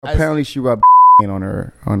Apparently, she rubbed on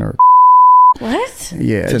her. What?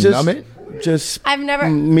 Yeah, To numb it? Just. I've never.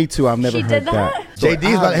 Me too. I've never She heard did that?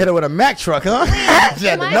 JD's about to hit her with a Mack truck, huh? She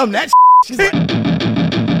had to numb that. She's like,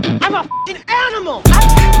 I'm a f***ing animal.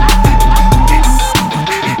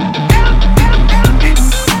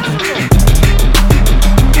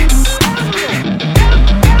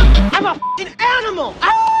 I'm a f***ing animal.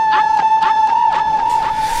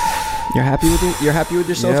 You're happy with it? You're happy with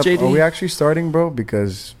yourself, Yep. JD? Are we actually starting, bro?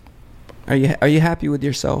 Because Are you happy with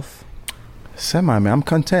yourself? semi, man. I'm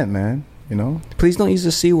content, man. You know. Please don't use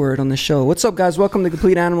the C word on the show. What's up, guys? Welcome to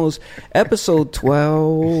Complete Animals, episode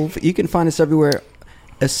 12. You can find us everywhere,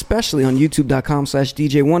 especially on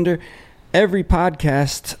youtube.com/DJ Wonder. Every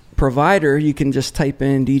podcast provider, you can just type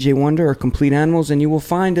in DJ Wonder or Complete Animals, and you will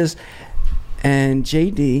find us. And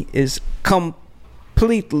JD is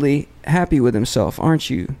completely happy with himself, aren't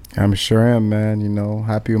you? I'm sure am, man. You know,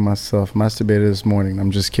 happy with myself. Masturbated this morning.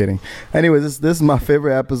 I'm just kidding. Anyway, this is my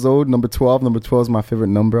favorite episode, number 12. Number 12 is my favorite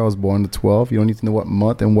number. I was born the 12. You don't need to know what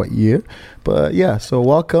month and what year. But yeah, so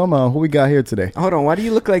welcome. Who we got here today? Hold on, why do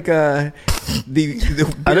you look like the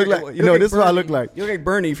I look like, you no, look this is what I Bernie. look like. You look like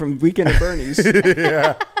Bernie from Weekend at Bernie's.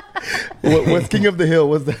 Yeah. What's King of the Hill?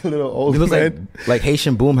 What's that little old he looks man? like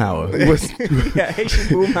Haitian Boomhauer. What's- Yeah, Haitian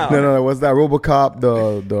Boomhauer. no. What's that? RoboCop,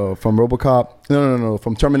 the from RoboCop. No.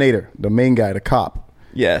 From Terminator, the main guy, the cop.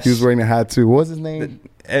 Yes. He was wearing a hat too. What was his name?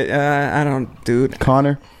 I don't, dude.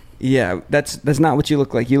 Connor. Yeah, that's not what you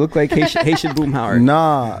look like. You look like Haitian Boomhauer.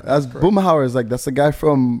 Nah, that's Boomhauer. Is like that's the guy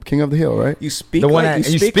from King of the Hill, right? You speak The one like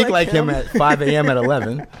that you speak like him at 5 a.m. at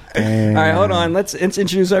 11. Damn. All right, hold on. Let's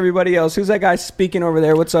introduce everybody else. Who's that guy speaking over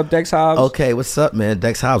there? What's up, Dex Hobbs? Okay, what's up, man?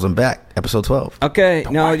 Dex Hobbs, I'm back. Episode 12. Okay.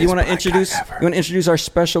 Now you want to black introduce? guy ever. You want to introduce our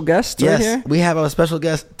special guest right Yes, here? we have our special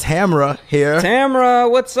guest, Tamara, here. Tamara,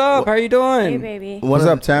 what's up? How are you Hey, doing? baby. One What's of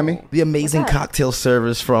up, Tammy? The amazing What's up? cocktail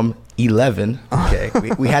servers from 11. Okay,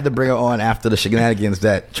 we had to bring her on after the shenanigans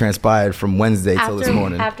that transpired from Wednesday till this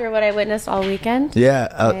morning. After what I witnessed all weekend,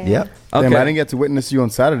 Yeah, yep. Okay. Damn, I didn't get to witness you on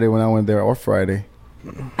Saturday when I went there, or Friday.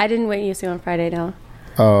 I didn't witness you on Friday. No,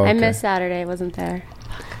 Oh, I okay. missed Saturday. Wasn't there?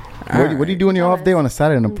 What do you do on your off day on a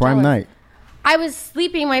Saturday on a I'm prime jealous. night? I was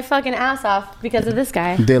sleeping my fucking ass off because of this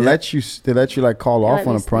guy. They let you like call They off let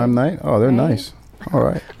on me a prime sleep. night. Oh, they're Right. nice. All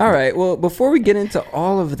right. All right. Well, before we get into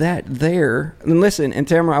all of that there, and listen, and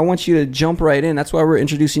Tamara, I want you to jump right in. That's why we're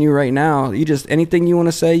introducing you right now. You just, anything you want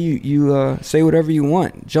to say, you say whatever you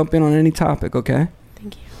want. Jump in on any topic, okay?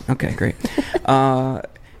 Thank you. Okay, great.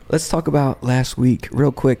 Let's talk about last week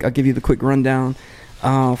real quick. I'll give you the quick rundown.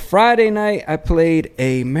 Friday night, I played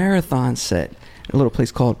a marathon set at a little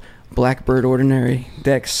place called Blackbird Ordinary.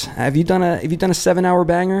 Dex, have you done a 7-hour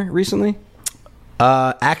banger recently?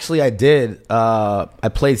 Actually, I did. I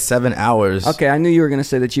played 7 hours. Okay, I knew you were going to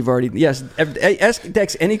say that you've already. Yes, ask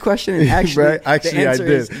Dex any question, and actually, Right? Actually, the I answer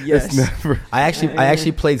did. is yes. It's never. I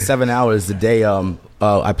actually played 7 hours the day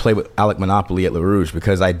I played with Alec Monopoly at La Rouge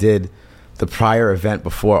because I did the prior event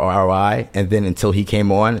before ROI, and then until he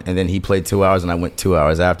came on, and then he played 2 hours, and I went 2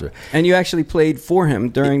 hours after. And you actually played for him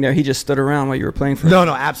during there. He just stood around while you were playing for him.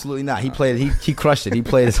 No, absolutely not. He played. He crushed it. He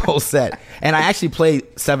played his whole set, and I actually played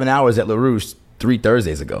 7 hours at La Rouge 3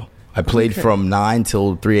 Thursdays ago. I played from 9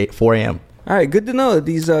 till 4 a.m. All right, good to know that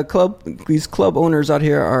these club owners out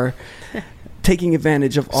here are taking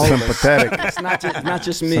advantage of all of us. Sympathetic. It's not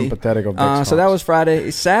just me. Sympathetic of Dex so that Hobbs. was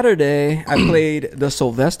Friday. Saturday, I played the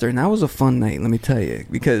Sylvester, and that was a fun night. Let me tell you,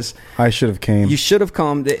 because I should have came. you should have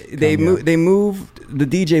come. They moved the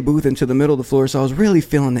DJ booth into the middle of the floor, so I was really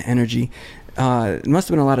feeling the energy. It must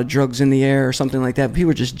have been a lot of drugs in the air or something like that. People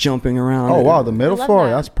were just jumping around. Oh wow, the middle I love floor.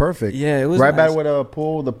 that. That's perfect. Yeah, it was right nice. by where the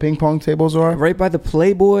pool, the ping pong tables are. Right by the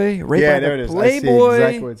Playboy. Right yeah, by there the it is. Playboy. I see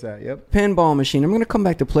exactly where it's at. Yep. Pinball machine. I'm going to come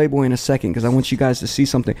back to Playboy in a second because I want you guys to see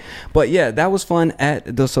something. But yeah, that was fun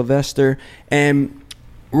at the Sylvester, and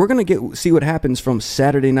we're going to see what happens from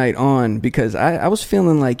Saturday night on because I was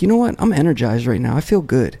feeling like, you know what? I'm energized right now. I feel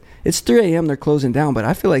good. It's 3 a.m. They're closing down, but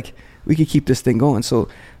I feel like we could keep this thing going. So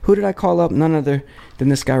who did I call up? None other than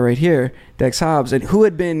this guy right here, Dex Hobbs, and who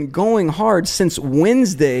had been going hard since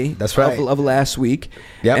Wednesday That's right. of last week.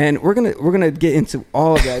 Yep. And we're gonna get into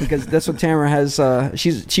all of that because that's what Tamara has.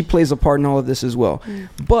 She plays a part in all of this as well.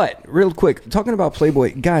 But real quick, talking about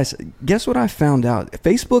Playboy, guys, guess what I found out?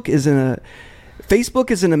 Facebook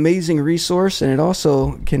is an amazing resource, and it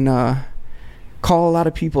also can call a lot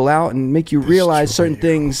of people out and make you realize certain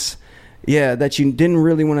things. Yeah, that you didn't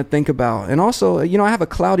really want to think about. And also, I have a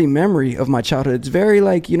cloudy memory of my childhood. It's very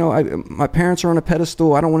like, my parents are on a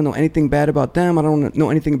pedestal. I don't want to know anything bad about them. I don't want to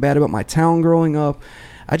know anything bad about my town growing up.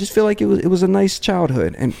 I just feel like it was a nice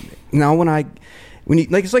childhood. And now when I when you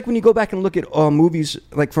it's like when you go back and look at movies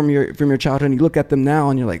like from your childhood, and you look at them now,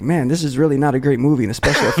 and you're like, man, this is really not a great movie, and the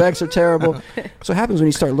special effects are terrible. So it happens when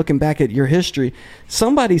you start looking back at your history.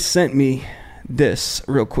 Somebody sent me this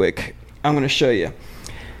real quick. I'm going to show you.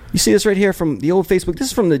 You see this right here from the old Facebook. This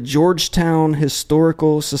is from the Georgetown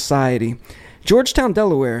Historical Society. Georgetown,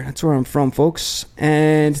 Delaware. That's where I'm from, folks.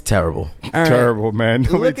 And It's terrible. all right. Terrible, man.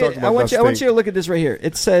 Nobody talks about I want that you state. to look at this right here.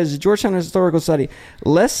 It says Georgetown Historical Society.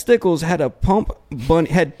 Les Stickles had pump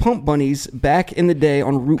bunnies back in the day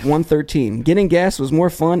on Route 113. Getting gas was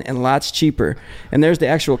more fun and lots cheaper. And there's the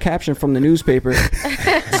actual caption from the newspaper.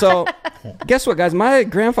 So, guess what, guys? My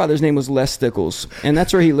grandfather's name was Les Stickles, and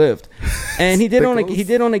that's where he lived. And he did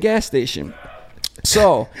own a gas station.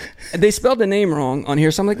 So they spelled the name wrong on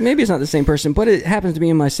here. So I'm like, maybe it's not the same person, but it happens to be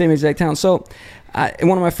in my same exact town. So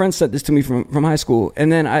one of my friends sent this to me from high school.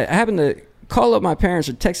 And then I happened to call up my parents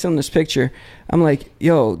or text them this picture. I'm like,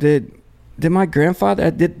 yo, did my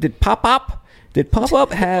grandfather, did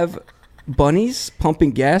Pop-Up have bunnies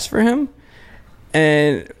pumping gas for him?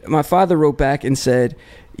 And my father wrote back and said,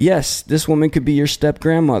 yes, this woman could be your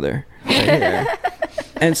step-grandmother. Right here.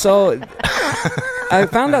 And so I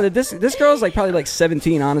found out that this girl is probably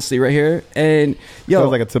 17, honestly, right here. And yo,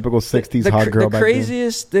 Sounds like a typical 60s hot girl the back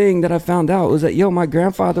craziest thing that I found out was that my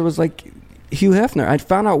grandfather was like Hugh Hefner. I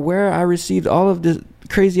found out where I received all of the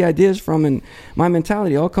crazy ideas from, and my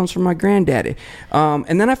mentality all comes from my granddaddy.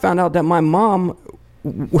 And then I found out that my mom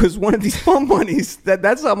was one of these pump bunnies.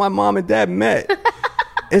 That's how my mom and dad met.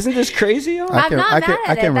 Isn't this crazy, y'all? I I'm not mad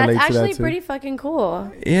I at can it. relate That's to that, actually too. pretty fucking cool.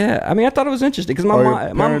 Yeah, I mean, I thought it was interesting because my Or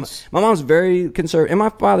your my parents- mom's very conservative, and my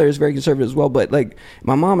father is very conservative as well. But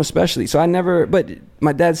my mom especially. So I never. But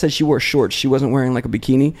my dad said she wore shorts. She wasn't wearing a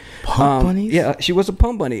bikini. Pump bunnies? Yeah, she was a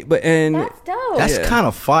pump bunny. But That's dope. That's Yeah. kind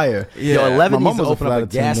of fire. Yeah. Yo, 11 My needs mom to was a open up a flight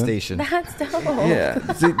gas attendant. station. That's dope.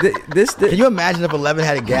 yeah, See, this Can you imagine if 11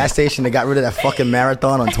 had a gas station? They got rid of that fucking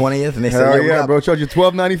marathon on 20th, and they said, Hell "Yo, we yeah, got, bro. Charge you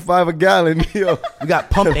 $12.95 a gallon. Yo, we got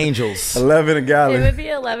pump angels." 11 a It gallon. would be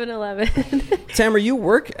 11:11. Tamara, you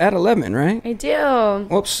work at 11, right? I do.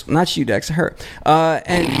 Whoops, not you, Dex. Her.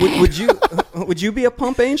 And would you be a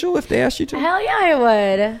pump angel if they asked you to? Hell yeah, I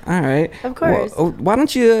would. All right. Of course. Well, why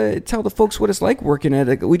don't you tell the folks what it's like working at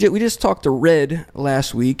it? We just talked to Red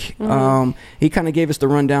last week. Mm-hmm. He kind of gave us the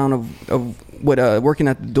rundown of what working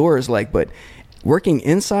at the door is like, but working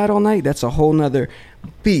inside all night, that's a whole nother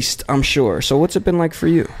beast, I'm sure. So what's it been like for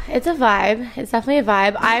you? It's a vibe. It's definitely a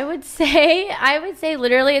vibe. I would say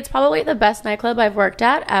literally it's probably the best nightclub I've worked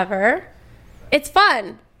at ever. It's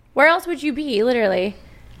fun. Where else would you be? Literally.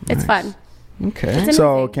 It's fun. Okay. It's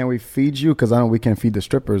So amazing. can we feed you? Because I know we can feed the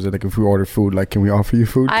strippers. Like if we order food, can we offer you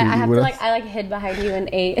food? I Can you eat have with to us? I hid behind you and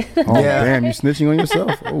ate. Oh Yeah. damn, you snitching on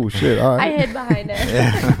yourself? Oh shit! All I right. hid behind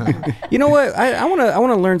it. You know what? I want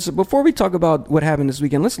to learn some. Before we talk about what happened this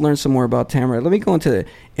weekend, let's learn some more about Tamara. Let me go into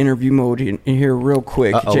interview mode in here real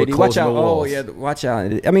quick. Uh-oh, we're JD, watch closing out! the Oh walls. yeah, watch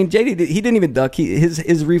out! I mean, JD, he didn't even duck.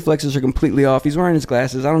 His reflexes are completely off. He's wearing his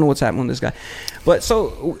glasses. I don't know what's happening with this guy. But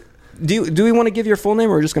so, do we want to give your full name,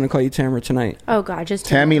 or we're just going to call you Tamara tonight? Oh God, just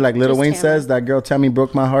Tammy, like Lil just Wayne Tammy. says, that girl Tammy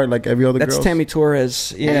broke my heart like every other girl. That's Tammy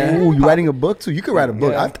Torres. Yeah. Ooh, you writing a book too? You could write a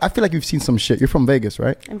book. Yeah. I feel like you've seen some shit. You're from Vegas,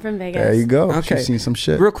 right? I'm from Vegas. There you go. Okay. She's seen some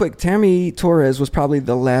shit. Real quick, Tammy Torres was probably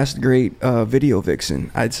the last great video vixen,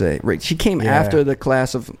 I'd say. Right, she came Yeah. after the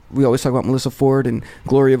class of. We always talk about Melissa Ford and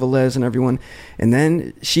Gloria Velez and everyone, and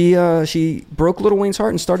then she broke Lil Wayne's heart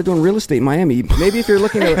and started doing real estate in Miami. Maybe if you're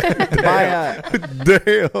looking to buy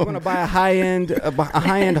Damn. to buy a high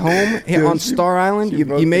end home here Dude, on she- Star Island, she you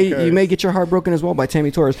broke the may curse. get your heart broken as well by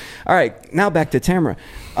Tammy Torres. All right, now back to Tamara.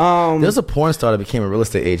 There's a porn star that became a real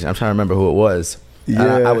estate agent. I'm trying to remember who it was. Yeah.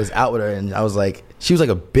 I was out with her, and I was like, she was like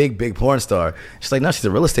a big porn star. She's like, no, she's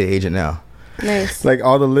a real estate agent now. Nice. Like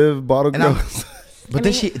all the live bottle And I'm- girls, But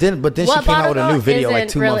then she came What out with a bottle new video girl like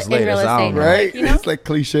 2 months isn't in later. real So I don't estate, know. right? You know? It's like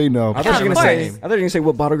cliche now. I thought Yeah, you were of gonna say. course. I thought you were gonna say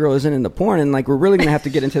what bottle girl isn't in the porn, and we're really gonna have to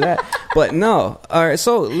get into that. But no. All right.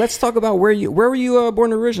 So let's talk about where were you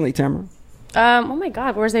born originally, Tamara? Oh my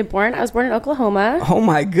God, where was I born? I was born in Oklahoma. Oh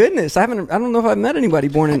my goodness! I don't know if I've met anybody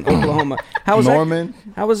born in Oklahoma. How was Norman,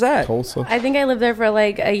 that? How was that? Tulsa. I think I lived there for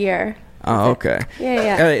like a year. Oh, okay.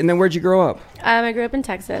 Yeah. All right, and then where'd you grow up? I grew up in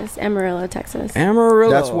Texas, Amarillo, Texas.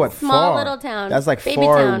 Amarillo. That's what Small far. little town. That's like Baby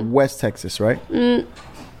far town. West Texas, right? I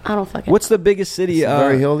don't fucking. What's the biggest city? It's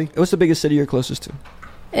very hilly? What's the biggest city you're closest to?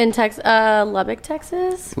 in Texas? Lubbock,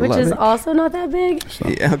 Texas, which is Lubbock. also not that big.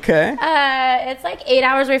 Yeah, okay. It's like 8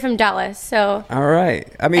 hours away from Dallas, so All right.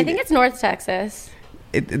 I mean, I think it's North Texas.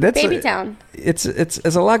 That's Baby town. It's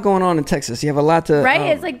a lot going on in Texas. You have a lot to Right?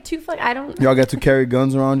 It's like too I don't. Y'all got to carry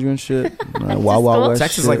guns around you and shit. Wild school? Wild West.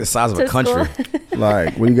 Texas is shit. like the size of a To school. country.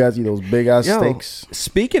 Like, what do you guys eat? Those big ass Yo, steaks.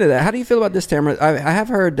 Speaking of that, how do you feel about this, Tamara? I have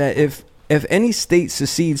heard that if any state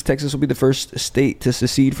secedes, Texas will be the first state to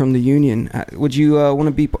secede from the union. Would you want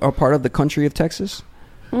to be a part of the country of Texas?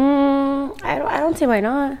 I don't see why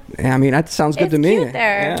not. Yeah, I mean, that sounds good It's to me. cute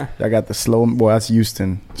there. Yeah. I got the slow. Well, that's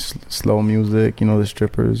Houston. Slow music. You know, the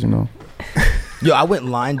strippers. You know. Yo, I went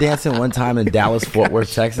line dancing one time in Dallas, Fort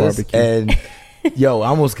Worth, Texas, Barbecue. and yo, I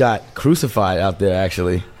almost got crucified out there.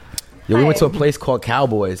 Actually, yo, we went to a place called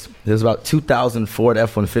Cowboys. There's about 2,000 Ford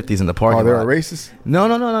F-150s in the parking Oh, they're lot. racist. No.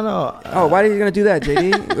 Oh, why are you gonna do that,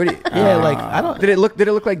 JD? What do you- Yeah, like I don't. Did it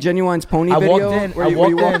look like Genuine's pony I video? walked in- Where I you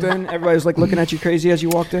walked walked in. in, everybody was like looking at you crazy as you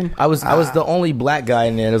walked in. I was the only black guy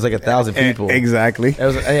in there. There was like 1,000 people. Exactly. It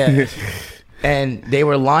was, yeah. And they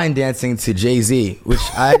were line dancing to Jay-Z, which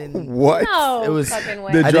I didn't. What? No It was- fucking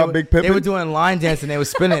way. Did- I Drop didn't- Big Pimpin'? They were doing line dancing. They were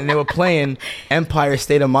spinning and they were playing Empire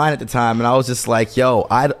State of Mind at the time. And I was just like, yo,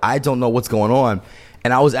 I don't know what's going on.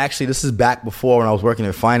 And I was actually, this is back before when I was working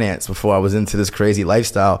in finance, before I was into this crazy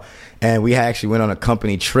lifestyle. And we actually went on a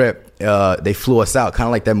company trip. They flew us out, kind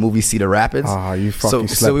of like that movie Cedar Rapids. Oh, you fucking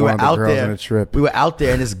slept with one of the girls on a trip. We were out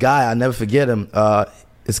there, and this guy, I'll never forget him.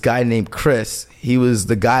 This guy named Chris. He was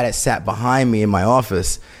the guy that sat behind me in my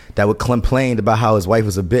office that would complain about how his wife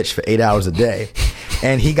was a bitch for 8 hours a day.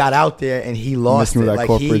 And he got out there and he lost Messing it. with that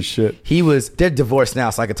corporate shit. He was, they're divorced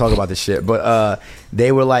now, so I can talk about this shit. But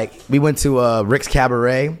they were like, we went to Rick's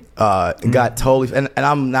Cabaret, and got totally, and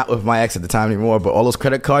I'm not with my ex at the time anymore, but all those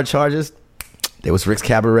credit card charges, there was Rick's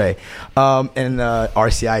Cabaret, and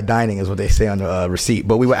RCI Dining is what they say on the receipt.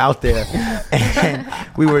 But we were out there, and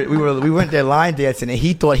we went there line dancing, and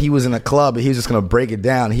he thought he was in a club, and he was just gonna break it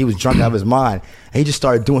down. He was drunk out of his mind, and he just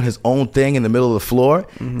started doing his own thing in the middle of the floor,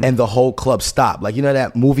 and the whole club stopped. Like, you know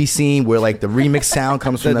that movie scene where like the remix sound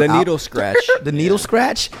comes from The needle scratch. the needle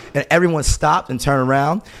scratch, and everyone stopped and turned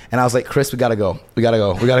around, and I was like, Chris, we gotta go.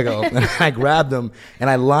 And I grabbed him and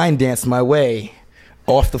I line danced my way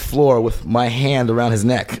off the floor with my hand around his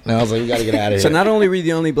neck, and I was like, we gotta get out of here. So not only were you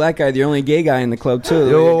the only black guy, you're the only gay guy in the club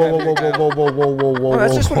too. whoa. Oh,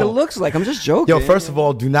 that's just what it looks like. I'm just joking. Yo, first of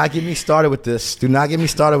all, do not get me started with this.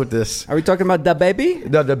 Are we talking about the baby?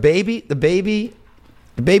 The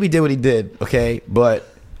baby did what he did, okay? But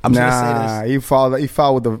I'm just gonna say this. He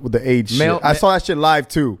followed with the age Male- shit. I saw that shit live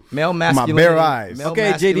too. Male My masculinity. bare eyes. Male Okay,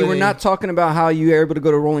 JD, we're masculinity. not talking about how you were able to go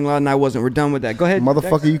to Rolling Loud and I wasn't. We're done with that. Go ahead.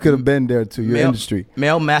 Motherfucker, you could have been there too. Your industry.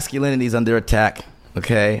 Male masculinity is under attack.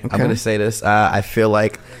 Okay? I'm gonna say this. I feel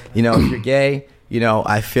like, you know, if you're gay, you know,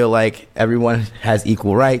 I feel like everyone has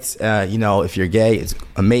equal rights. You know, if you're gay, it's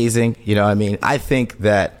amazing. You know what I mean? I think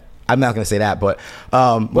that, I'm not gonna say that, but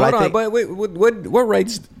Hold I on, think, but wait, what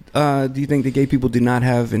rights do you think the gay people do not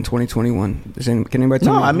have in 2021? Can anybody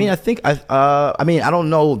tell no, me? I mean, I think I don't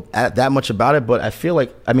know that much about it, but I feel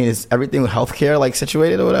like, I mean, is everything with healthcare like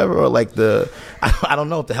situated or whatever, or like I don't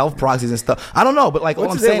know if the health proxies and stuff. I don't know, but like all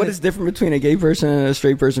I'm saying what is different between a gay person and a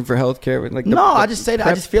straight person for healthcare? Like I just say that.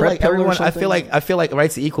 I just feel like pill or everyone. I something? feel like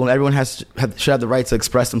rights are equal, and everyone should have the right to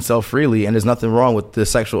express themselves freely, and there's nothing wrong with the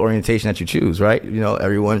sexual orientation that you choose, right? You know,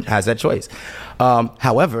 everyone has that choice.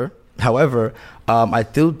 However, I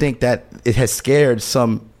do think that it has scared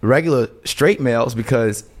some regular straight males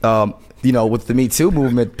because, you know, with the Me Too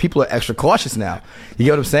movement, people are extra cautious now. You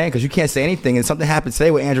get what I'm saying? Because you can't say anything. And something happened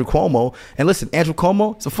today with Andrew Cuomo. And listen, Andrew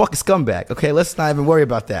Cuomo is a fucking scumbag. Okay, let's not even worry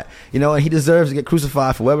about that. You know, and he deserves to get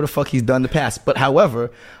crucified for whatever the fuck he's done in the past. But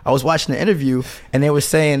however, I was watching the interview and they were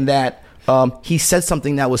saying that he said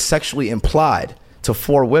something that was sexually implied to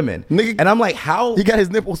 4 women. Nigga, and I'm like, how? He got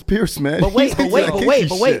his nipples pierced, man. But wait, He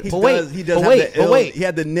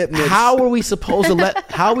had the nip nips. How are we supposed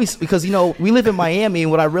to because, you know, we live in Miami,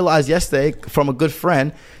 and what I realized yesterday from a good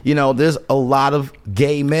friend, you know, there's a lot of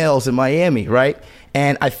gay males in Miami, right?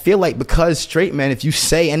 And I feel like because straight men, if you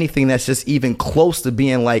say anything that's just even close to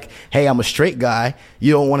being like, hey, I'm a straight guy,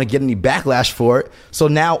 you don't want to get any backlash for it. So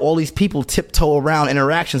now all these people tiptoe around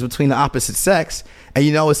interactions between the opposite sex. And,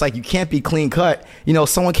 you know, it's like you can't be clean cut. You know,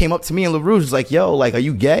 someone came up to me in LaRouge, was like, yo, like, are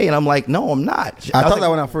you gay? And I'm like, no, I'm not. I thought was that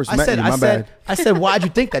when I first met you, my bad. I said, why'd you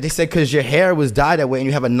think that? They said, because your hair was dyed that way and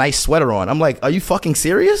you have a nice sweater on. I'm like, are you fucking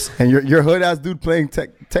serious? And your hood ass dude playing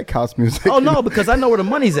tech house music. Oh, no, because I know where the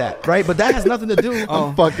money's at, right? But that has nothing to do.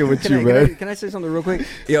 I'm fucking with you, man. Can I say something real quick?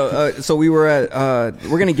 Yo, so we were at,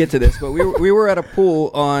 we're going to get to this, but we were at a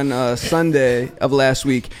pool on Sunday of last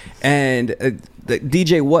week, and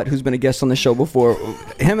DJ What, who's been a guest on the show before.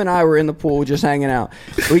 Him and I were in the pool just hanging out.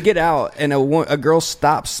 We get out, and a girl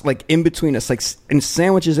stops like in between us, like and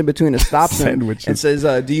sandwiches in between us, stops him and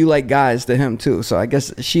says, "Do you like guys?" to him too. So I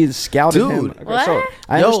guess she's scouted him. What? So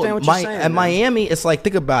I understand what you're saying. At Miami, it's like,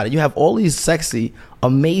 think about it. You have all these sexy,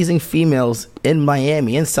 amazing females in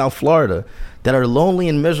Miami, in South Florida, that are lonely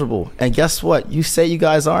and miserable. And guess what? You say you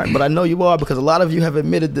guys aren't, but I know you are, because a lot of you have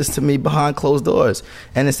admitted this to me behind closed doors.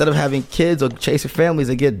 And instead of having kids or chasing families,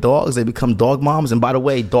 they get dogs. They become dog moms. And by the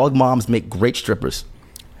way, dog moms make great strippers.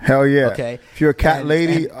 Hell yeah. Okay. If you're a cat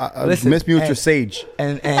lady, listen, miss me with your sage.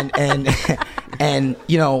 And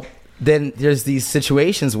you know, then there's these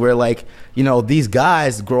situations where, like, you know, these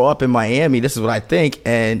guys grow up in Miami. This is what I think.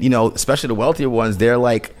 And, you know, especially the wealthier ones, they're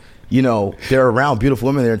like, you know, they're around beautiful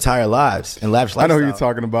women their entire lives and lavish lifestyle. I know who you're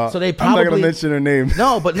talking about. So they I'm probably, not going to mention her name.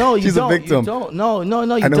 No, but no, you She's don't. a victim. You don't. No, you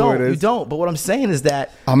I know don't. who it is. You don't. But what I'm saying is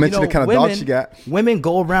that I'll mention you know, the kind of dog she got. Women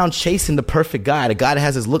go around chasing the perfect guy, the guy that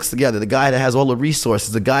has his looks together, the guy that has all the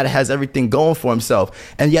resources, the guy that has everything going for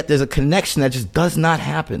himself. And yet there's a connection that just does not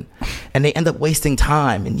happen. And they end up wasting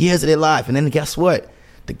time and years of their life. And then guess what?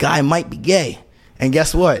 The guy might be gay. And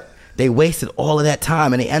guess what? They wasted all of that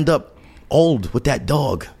time and they end up old with that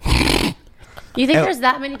dog. You think there's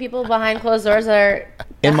that many people behind closed doors that are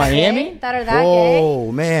In that Miami? gay, that are that gay?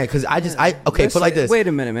 Oh man, because okay, put like this. Wait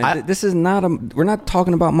a minute, man. This is not we're not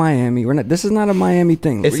talking about Miami. This is not a Miami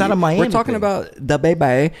thing. It's not a Miami We're talking thing. about the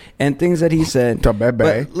baby and things that he said. The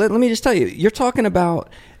baby. But let me just tell you, you're talking about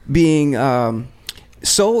being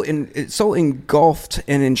so engulfed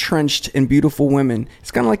and entrenched in beautiful women.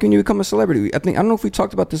 It's kind of like when you become a celebrity. I don't know if we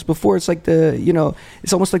talked about this before. It's like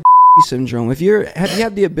it's almost like syndrome. If you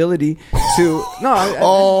have the ability to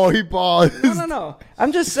He paused. no.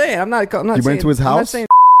 I'm just saying. I'm not. You went saying, to his I'm not house? saying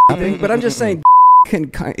thing, but I'm just saying. Can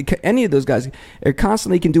any of those guys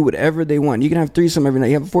constantly can do whatever they want. You can have threesome every night.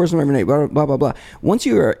 You have a foursome every night. Blah blah blah blah. Once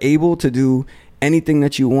you are able to do anything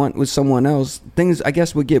that you want with someone else, things I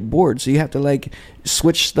guess would get bored. So you have to like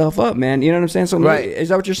switch stuff up, man. You know what I'm saying? So right. Is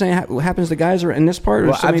that what you're saying? What happens to guys are in this part?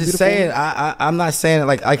 Well, I'm just saying. I'm not saying it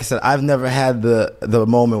like I said. I've never had the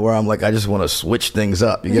moment where I'm like, I just want to switch things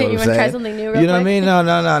up. You get what I'm saying? Try something new. You know what I mean?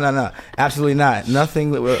 No. Absolutely not.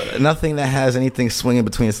 Nothing that has anything swinging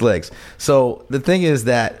between its legs. So the thing is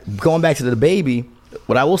that going back to the baby,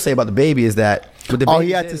 what I will say about the baby is that. All he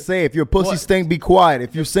had to say, if your pussy stink, be quiet.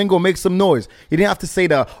 If you're single, make some noise. He didn't have to say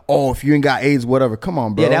if you ain't got AIDS, whatever. Come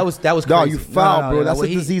on, bro. Yeah, that was crazy. Dog, you foul, bro. That's a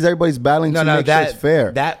disease everybody's battling to make sure it's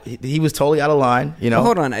fair. He was totally out of line, you know.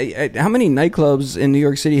 Well, hold on. How many nightclubs in New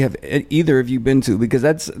York City have either of you been to? Because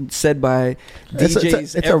that's said by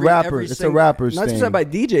DJs. It's a rapper. It's a rapper's thing. Not said by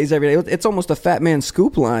DJs every day. It's almost a Fat Man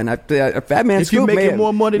Scoop line. A Fat Man Scoop you making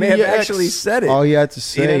more money than your ex, actually said it. All he had to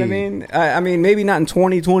say. You know what I mean? I mean, maybe not in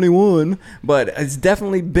 2021, but it's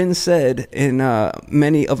definitely been said in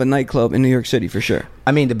many of a nightclub in New York City for sure.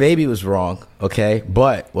 I mean, the baby was wrong, okay?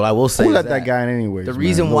 But what I will say Who is let that guy in anyways? The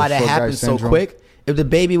reason why that happened so quick,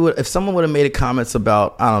 if someone would have made comments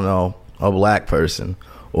about, I don't know, a black person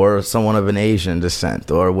or someone of an Asian descent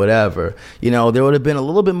or whatever, you know, there would have been a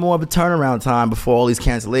little bit more of a turnaround time before all these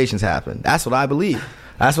cancellations happened. That's what I believe.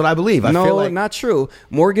 I feel like not true.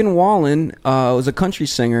 Morgan Wallen was a country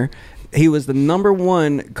singer. He was the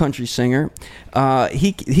 #1 country singer.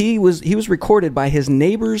 He was recorded by his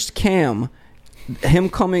neighbor's cam. Him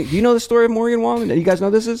coming. Do you know the story of Morgan Wallen? You guys know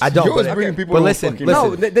this is? I don't. You're always bringing people. But listen. No,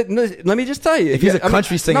 let me just tell you. If he's a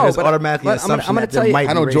country singer, it's automatically an assumption that there might be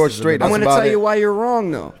I know George Strait. I'm going to tell you why you're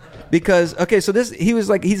wrong, though. Because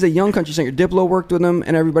he's a young country singer. Diplo worked with him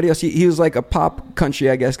and everybody else. He was like a pop country,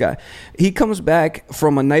 I guess, guy. He comes back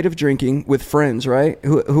from a night of drinking with friends, right?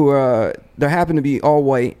 Who there happen to be all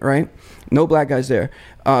white, right? No black guys there.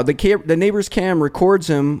 The neighbor's cam records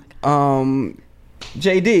him.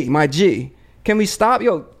 JD, my G, can we stop?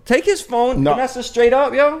 Yo, take his phone. No. Vanessa, straight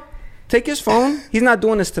up, yo. Take his phone. He's not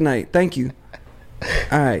doing this tonight. Thank you.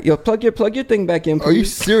 All right, yo, plug your thing back in, please. Are you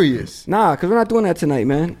serious? Nah, because we're not doing that tonight,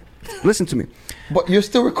 man. Listen to me. But you're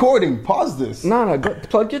still recording. Pause this. No,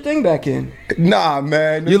 plug your thing back in. Nah,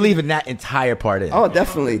 man. You're leaving that entire part in. Oh,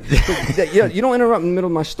 definitely. Yeah, you don't interrupt in the middle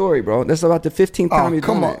of my story, bro. That's about the 15th time you've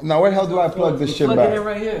come done on. it. Now, where the hell do I plug this shit Plug back? it in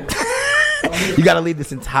right here. You got to leave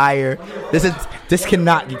this entire. This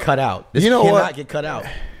cannot get cut out. This cannot get cut out.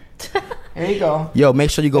 There you go. Yo, make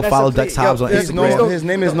sure you go That's follow a Dex yo, Hobbs on there's Instagram. His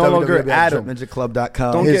name is no longer Adam.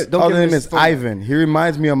 NinjaClub.com. His don't other give name his is phone. Ivan. He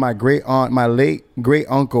reminds me of my my late great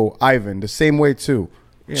uncle Ivan. The same way too.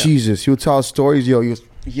 Yeah. Jesus, he'll tell stories. Yo, he'll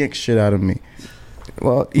yank shit out of me.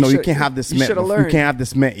 Well, No, you can't have this You mint. should have You learned. can't have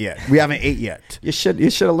this mint yet. We haven't ate yet. You should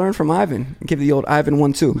have learned from Ivan. Give the old Ivan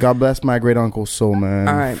 1-2. God bless my great uncle soul, man.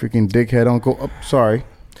 All right. Freaking dickhead uncle. Oh, sorry.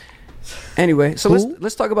 Anyway, so Who?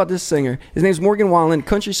 let's talk about this singer. His name's Morgan Wallen,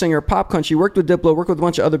 country singer, pop country, worked with Diplo, worked with a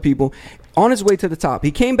bunch of other people. On his way to the top. He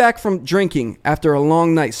came back from drinking after a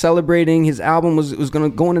long night, celebrating. His album was going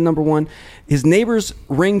to go into number one. His neighbor's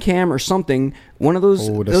Ring cam or something, one of those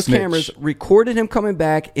Oh, the those snitch. cameras recorded him coming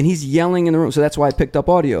back, and he's yelling in the room. So that's why I picked up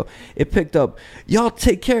audio. It picked up, y'all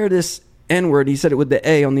take care of this N-word. He said it with the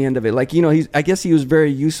A on the end of it. Like, I guess he was very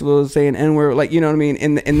useful to saying N-word, like, you know what I mean,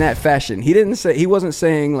 in that fashion. He wasn't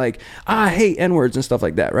saying like, I hate N-words and stuff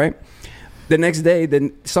like that, right? The next day,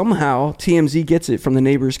 then somehow TMZ gets it from the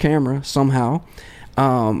neighbor's camera somehow,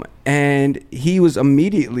 and he was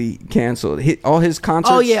immediately canceled. All his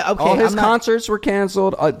concerts, Oh, yeah, okay, all his I'm not- concerts were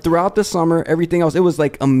canceled throughout the summer. Everything else, it was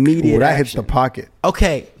like immediate. Ooh, that hits action. the pocket.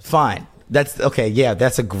 Okay, fine. That's okay. Yeah,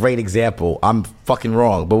 that's a great example. I'm fucking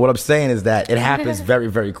wrong, but what I'm saying is that it happens very,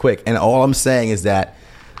 very quick. And all I'm saying is that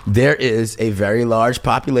there is a very large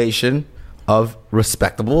population of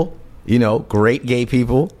respectable, great gay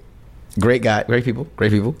people, great people.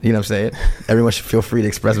 You know what I'm saying? Everyone should feel free to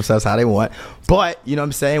express themselves how they want. But you know what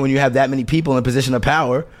I'm saying? When you have that many people in a position of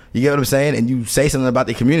power, you get what I'm saying, and you say something about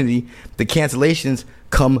the community, the cancellations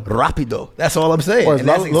come rapido. That's all I'm saying. Well, it's And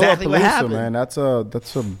that's exactly what Lollapalooza, happened. man. That's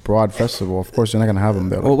a broad festival. Of course, you're not gonna have them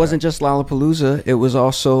there. Well, it wasn't just Lollapalooza. It was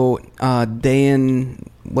also Day in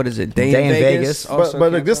Vegas. also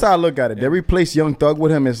But like, this is canceled. how I look at it. They replace Young Thug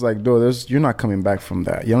with him. It's like, dude, you're not coming back from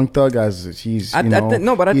that. Young Thug, he's I think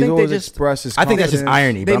he's they always just- expressed his I think that's just confidence.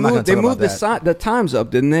 irony, but They I'm not going moved. to They talk moved about that. the times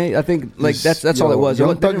up, didn't they? I think like Just, that's all it was. Young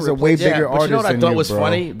They Thug didn't is a replace- way bigger but you know what I artist thought than was you, bro.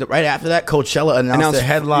 funny? Right after that, Coachella announced the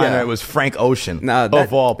headliner. yeah. It was Frank Ocean. Nah,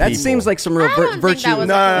 of all people. that seems like some real I don't virtue. think that was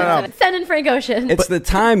No, no, no. coincidence. Send in Frank Ocean. It's the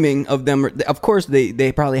timing of them. Of course,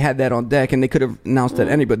 they probably had that on deck, and they could have announced that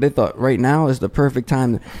any. But they thought right now is the perfect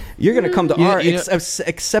time. You're going to come to You- our you know-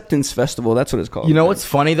 acceptance festival. That's what it's called. You know what's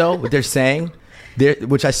funny though? What they're saying,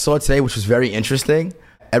 which I saw today, which was very interesting.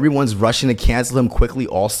 Everyone's rushing to cancel him quickly,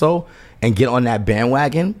 also, and get on that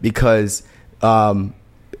bandwagon because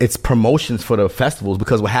it's promotions for the festivals.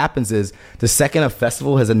 Because what happens is the second a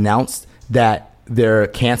festival has announced that they're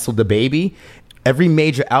canceled the baby, every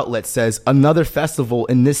major outlet says another festival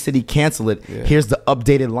in this city cancel it. Here's the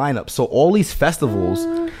updated lineup. So all these festivals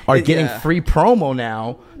are getting yeah. free promo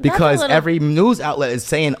now because little- every news outlet is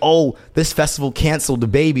saying, "Oh, this festival canceled the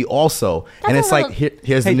baby also," and That's it's a like, little-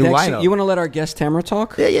 here's Hey, the new Dex, lineup. you want to let our guest Tamara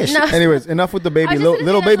talk? yeah, yeah. No. Anyways, enough with the baby. I was just Little, gonna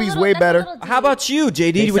little say, that's a baby's little- way that's a better. little deep. How about you,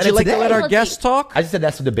 JD? They Would said you it like to today. let our Little guest deep. talk? I just said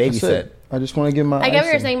that's what the baby That's said. it. I just want to give my. I get what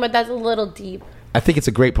you're icing. saying, but that's a little deep. I think it's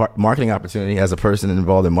a great marketing opportunity as a person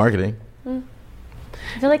involved in marketing.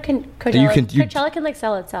 I feel like Coachella can like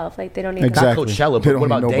sell itself. Like they don't need Exactly. Not Coachella, They but don't what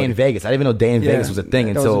need about Day nobody. in Vegas? I didn't even know Day in Yeah, Vegas was a thing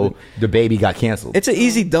that was until a big- the baby got canceled. It's an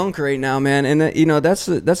easy dunk right now, man, and that's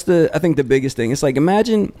the I think the biggest thing. It's like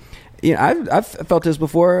imagine, I've felt this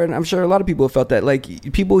before, and I'm sure a lot of people have felt that.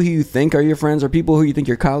 Like people who you think are your friends or people who you think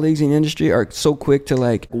your colleagues in the industry are so quick to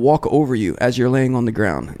like walk over you as you're laying on the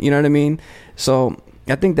ground. You know what I mean? So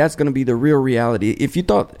I think that's going to be the real reality. If you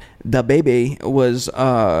thought the baby was,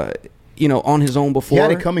 on his own He before,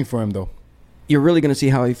 had it coming for him though. you're really going to see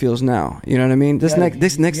how he feels now. You know what I mean? This Yeah, next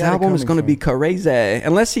he had it album is coming going to for be him. crazy,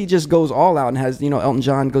 unless he just goes all out and has Elton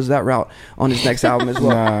John goes that route on his next album as well.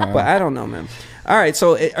 Nah. But I don't know, man. All right,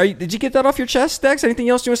 so did you get that off your chest, Dex? Anything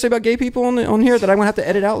else you want to say about gay people on here that I'm going to have to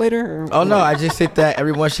edit out later? Or- Oh no, I just think that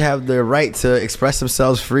everyone should have the right to express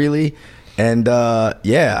themselves freely. And I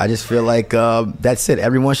just feel like that's it.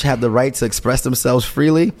 Everyone should have the right to express themselves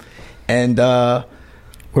freely. And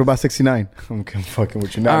What about 69? I'm fucking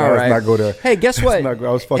with you. No, All no, right. let's not go there. Hey, guess what? Let's not go-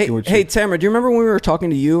 I was fucking with you. Hey, Tamara, do you remember when we were talking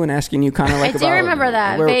to you and asking you kind of like I do about remember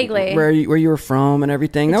that, vaguely. where you were from and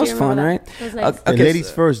everything? I That do was fun, remember right? that. It was nice. Hey, Okay, ladies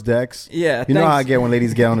so- first, Dex. Yeah, You know how I thanks. get when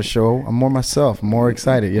ladies get on the show. I'm more myself. I'm more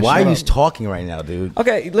excited. Yeah, why shut are you up. talking right now, dude?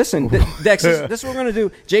 Okay, listen, Dex, this is what we're gonna do.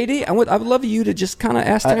 JD, I would love you to just kind of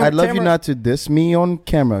ask. I'd love you Tamara- not to diss me on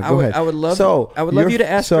camera. Go ahead. I would love you're- you to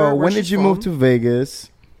ask So her where when did she's you move from. to Vegas?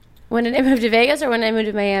 When did I move to Vegas or when I moved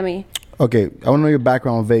to Miami? Okay, I want to know your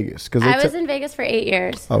background in Vegas. Cause I was in Vegas for 8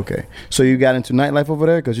 years. Okay, so you got into nightlife over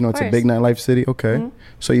there because it's a course. big nightlife city. Okay, Mm-hmm.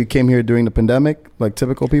 so you came here during the pandemic, like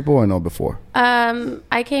typical people, or no before?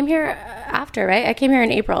 I came here after, right? I came here in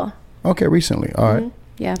April. Okay, recently. All right.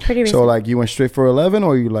 Yeah, pretty recently. So like you went straight for 11,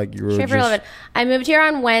 or you were Straight for just 11. I moved here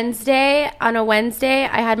on Wednesday. On a Wednesday,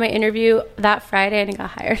 I had my interview that Friday and I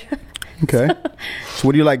got hired. okay. So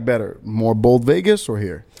what do you like better, more bold Vegas or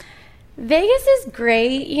here? Vegas is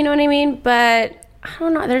great, you know what I mean? But I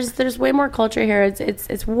don't know. There's way more culture here.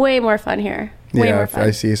 It's way more fun here. Way Yeah, more fun.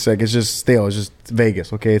 I see. It's like it's just stale. It's just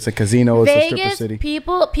Vegas. Okay, it's a casino. It's a stripper Vegas, city.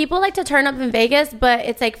 people like to turn up in Vegas, but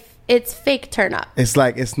it's like it's fake turn up. It's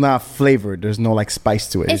like it's not flavored. There's no like spice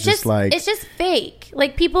to it. It's just like it's just fake.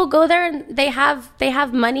 Like people go there and they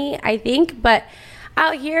have money, I think, but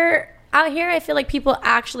out here I feel like people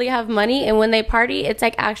actually have money, and when they party, it's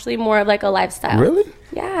like actually more of like a lifestyle. Really?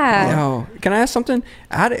 Yeah. Yo, can I ask something?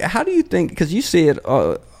 How do you think? Because you see it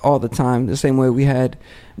all the time, the same way we had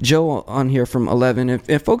Joe on here from 11.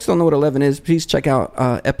 If folks don't know what 11 is, please check out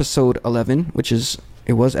episode 11, which is.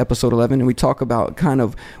 It was episode 11, and we talk about kind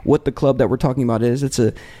of what the club that we're talking about is. It's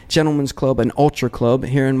a gentleman's club, an ultra club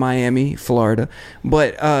here in Miami, Florida.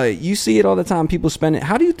 But you see it all the time. People spend it.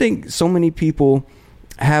 How do you think so many people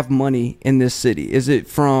have money in this city? Is it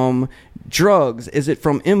from drugs? Is it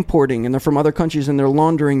from importing and they're from other countries and they're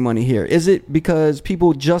laundering money here? Is it because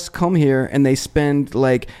people just come here and they spend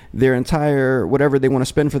like their entire whatever they want to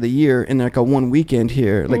spend for the year in like a one weekend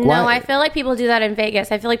here? Like, no, why? I feel like people do that in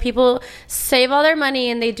Vegas. I feel like people save all their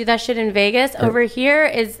money and they do that shit in Vegas. Over here,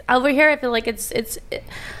 I feel like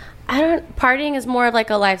partying is more of like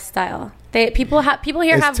a lifestyle. People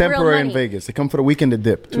here it's have real temporary money. in Vegas. They come for the weekend to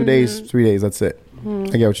dip. 2 days, 3 days. That's it. I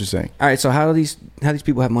get what you're saying. All right, so how do these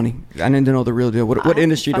people have money? I need to know the real deal. What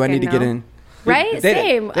industry do I need to get in? Right? They,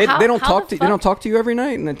 Same. They, How- they don't how talk the to they don't fuck- talk to you every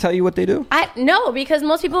night and they tell you what they do. No, because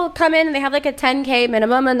most people come in and they have like a 10K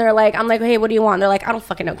minimum, and they're like, I'm like, hey, what do you want? They're like, I don't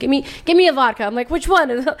fucking know. Give me a vodka. I'm like, which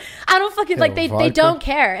one? And I don't fucking like. They vodka? don't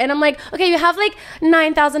care. And I'm like, okay, you have like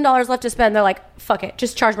 $9,000 left to spend. They're like, fuck it,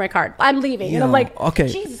 just charge my card. I'm leaving. And I'm like, okay.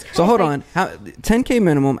 Jesus Christ. So hold like, on. 10K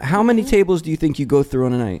minimum. How many tables do you think you go through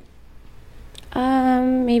on a night?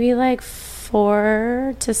 Maybe like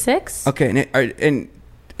 4 to 6. Okay, and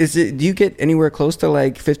is it? Do you get anywhere close to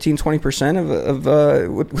like 15-20%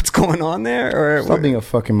 of what's going on there? Or Stop being a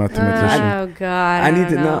fucking mathematician. Oh God! I need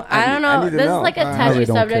to know. I don't know. I need to This know. is like a I touchy really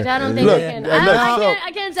don't subject. care. I don't think Look, I can. look,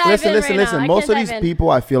 I can't dive listen, in listen, right listen. now. I Most of can't these dive in. people,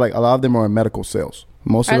 I feel like a lot of them are in medical sales.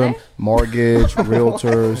 Most of Are them, they? mortgage,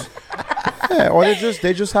 realtors. Yeah, or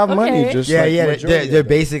they just have money. Okay. Just Yeah, like yeah. majority They're of them.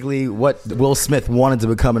 basically what Will Smith wanted to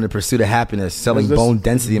become in the pursuit of happiness, selling There's bone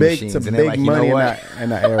density big machines. to And they're big like, you know money what? in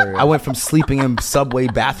that area. I went from sleeping in subway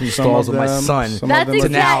bathroom Some stalls of with my them- son some of That's them are to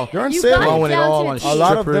now exactly. They're in You sales. got blowing it down all to on a A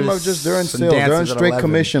lot of them are strippers just they're in and sales. They're in dancers at straight 11.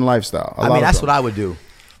 commission lifestyle. I mean, that's what I would do.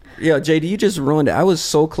 Yo, JD, you just ruined it. I was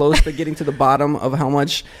so close to getting to the bottom of how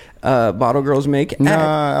much bottle girls make.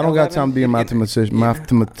 Nah, I don't got 11. time to be a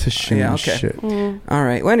mathematician Yeah, and okay. shit. All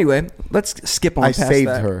right. Well, anyway, let's skip on I past saved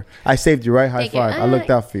that. her. I saved you, right? High Thank you. five. I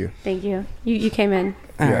looked out for you. Thank you. You came in.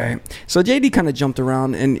 All Yeah. right. So JD kind of jumped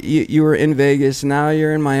around, and you were in Vegas. Now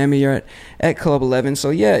you're in Miami. You're at Club 11.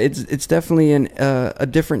 So yeah, it's definitely a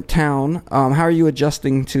different town. How are you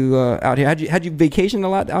adjusting to out here? Had you vacationed a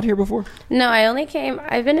lot out here before? No, I've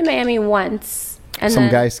been to Miami once. And Some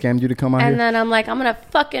then, guy scammed you to come out And here. then I'm like, I'm gonna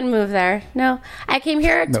fucking move there. No, I came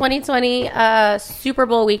here 2020 Super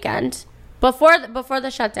Bowl weekend before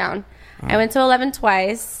the shutdown. I went to 11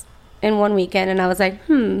 twice in one weekend, and I was like,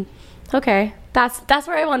 okay, that's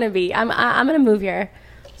where I want to be. I'm gonna move here.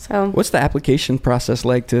 So What's the application process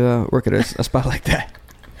like to work at a spot like that?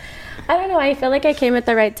 I don't know. I feel like I came at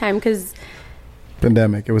the right time because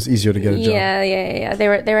Pandemic. It was easier to get a job. yeah. They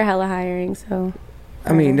were hella hiring. So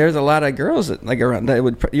I mean, there's a lot of girls that like around that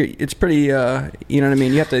would. It's pretty. You know what I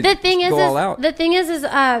mean? You have to the thing go all out. is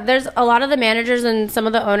there's a lot of the managers and some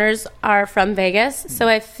of the owners are from Vegas, so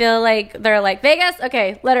I feel like they're like, Vegas,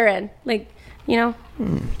 okay, let her in, like, you know.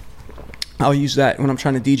 I'll use that when I'm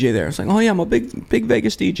trying to DJ there. It's like, oh yeah, I'm a big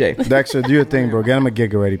Vegas DJ. Dexter, do your thing, bro. Get him a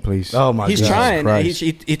gig already, please. Oh my He's God. trying. Christ.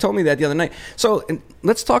 He told me that the other night. So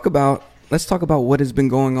let's talk about what has been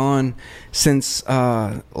going on since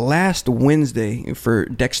last Wednesday for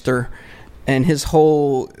Dexter and his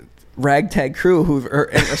whole ragtag crew who are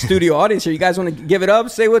in a studio audience here. You guys want to give it up?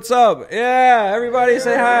 Say what's up. Yeah, everybody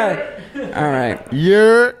say hi. All right.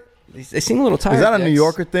 You're. They seem a little tired. Is that a Dex. New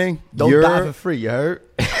Yorker thing? Don't You're- die for free, you heard?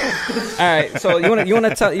 All right. So you want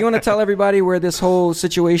to tell everybody where this whole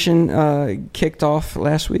situation kicked off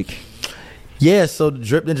last week? Yeah, so the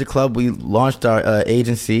Drip Ninja Club, we launched our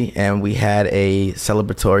agency, and we had a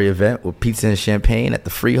celebratory event with pizza and champagne at the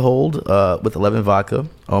Freehold with 11 Vodka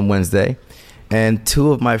on Wednesday. And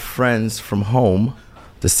two of my friends from home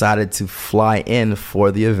decided to fly in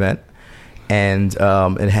for the event. And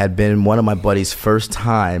it had been one of my buddies' first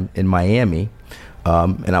time in Miami.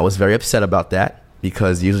 And I was very upset about that,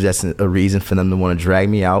 because usually that's a reason for them to want to drag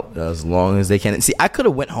me out as long as they can. See, I could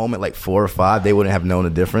have went home at like 4 or 5. They wouldn't have known the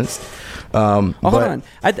difference. Hold on.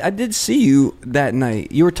 I did see you that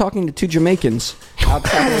night. You were talking to two Jamaicans.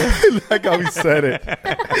 Like how he said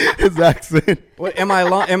it. His accent. What, am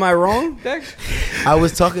I wrong, Dex? I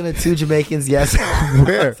was talking to 2 Jamaicans. Yes,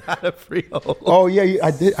 Where? outside of Freehold. Oh yeah,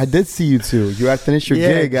 I did see you too. You had finished your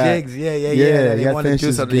gig. Gigs. Yeah. Yeah, They you had wanted to finished do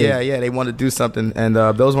his something. gig. Yeah. They wanted to do something, and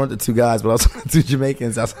those weren't the 2 guys, but I was talking to 2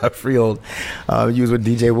 Jamaicans outside of Freehold. You was with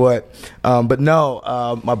DJ What, but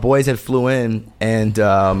no, my boys had flew in, and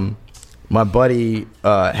my buddy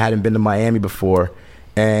hadn't been to Miami before.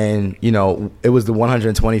 And, you know, it was the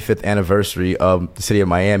 125th anniversary of the city of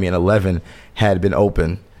Miami, and 11 had been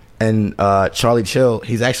open. And Charlie Chill,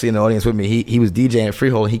 he's actually in the audience with me. He was DJing at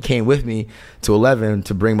Freehold. He came with me to 11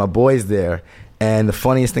 to bring my boys there. And the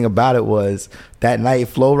funniest thing about it was that night,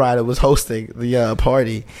 Flo Rida was hosting the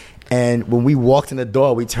party. And when we walked in the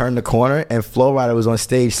door, we turned the corner, and Flo Rida was on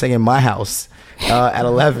stage singing "My House" at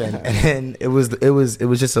 11. And it was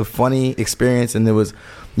just a funny experience. And there was,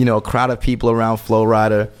 you know, a crowd of people around Flo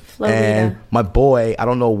Rida. And my boy, I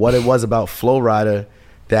don't know what it was about Flo Rida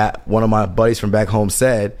that one of my buddies from back home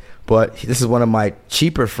said, but this is one of my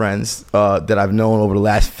cheaper friends that I've known over the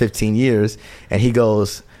last 15 years. And he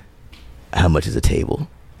goes, "How much is a table?"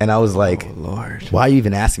 And I was like, "Oh, Lord, why are you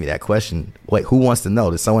even asking me that question? Wait, who wants to know?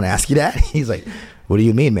 Did someone ask you that?" He's like, "What do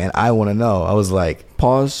you mean, man? I want to know." I was like,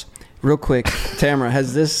 Pause. Real quick, Tamara,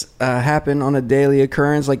 has this happened on a daily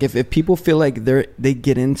occurrence? Like if people feel like they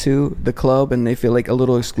get into the club and they feel like a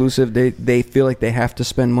little exclusive, they feel like they have to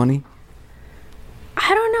spend money?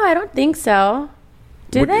 I don't know. I don't think so.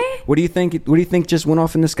 Do they? What do you think? What do you think just went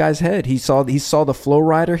off in this guy's head? He saw the Flow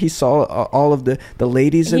Rider. He saw all of the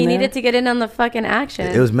ladies in there. He needed to get in on the fucking action.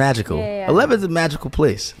 it was magical. Yeah. 11's a magical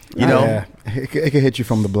place. You know? Yeah. It can hit you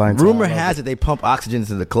from the blind side. Rumor has it they pump oxygen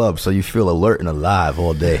into the club so you feel alert and alive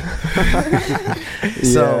all day.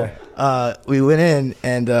 So we went in,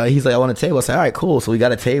 and he's like, "I want a table." I said, "All right, cool." So we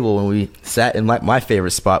got a table, and we sat in my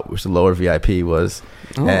favorite spot, which the lower VIP was.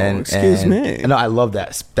 Oh, excuse me. No, I love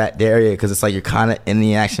that area because it's like you're kind of in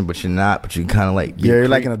the action, but you're not. But you kind of like You're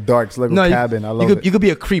like in a dark little cabin. I love it. You could be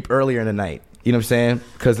a creep earlier in the night. You know what I'm saying?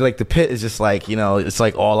 Because like the pit is just like, you know, it's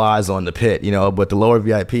like all eyes on the pit. You know, but the lower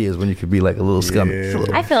VIP is when you could be like a little scummy. Yeah.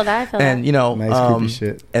 I feel that. And you know, Nice creepy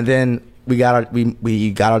shit. And then we got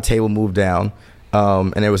our table moved down,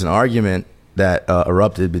 and there was an argument that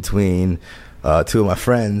erupted between 2 of my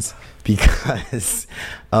friends because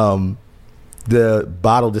the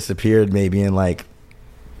bottle disappeared maybe in like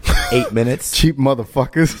 8 minutes. Cheap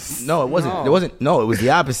motherfuckers. No, it wasn't. It wasn't. No, it was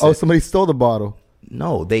the opposite. Oh, somebody stole the bottle.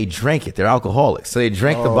 No, they drank it. They're alcoholics, so they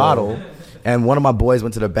drank the bottle. And one of my boys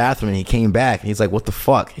went to the bathroom, and he came back, and he's like, "What the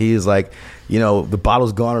fuck?" He's like, "You know, the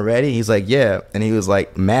bottle's gone already." He's like, "Yeah," and he was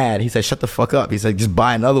like mad. He said, "Shut the fuck up." He said, "Just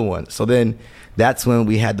buy another one." So then that's when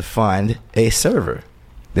we had to find a server.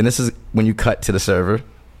 Then this is when you cut to the server.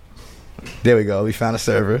 There we go. We found a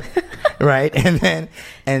server, right? And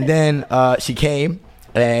then she came,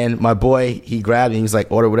 and my boy, he grabbed me. He was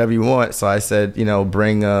like, "Order whatever you want." So I said, you know,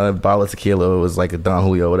 bring a bottle of tequila. It was like a Don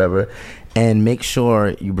Julio, whatever, and make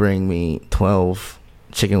sure you bring me 12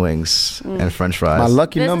 chicken wings and French fries. My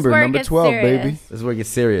lucky This is number, where it number gets 12, serious. baby. This is where it gets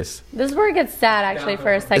serious. This is where it gets sad, actually,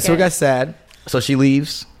 for a second. This is where it got sad. So she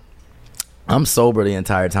leaves. I'm sober the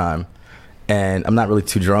entire time. And I'm not really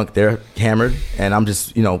too drunk. They're hammered, and I'm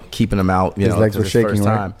just, you know, keeping them out. You His know, legs to were this shaking, first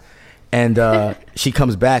right? time. And she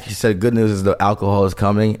comes back. She said, "Good news is the alcohol is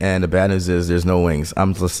coming, and the bad news is there's no wings."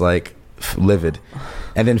 I'm just like livid.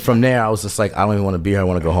 And then from there, I was just like, I don't even want to be here. I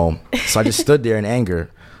want to go home. So I just stood there in anger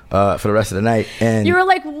for the rest of the night. And You were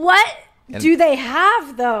like, what do they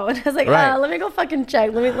have, though? And I was like, Right. let me go fucking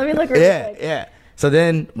check. Let me look real yeah, quick. yeah. So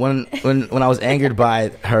then when I was angered by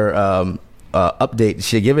her update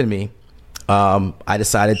she had given me, I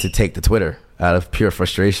decided to take to Twitter out of pure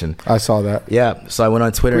frustration. I saw that. Yeah, so I went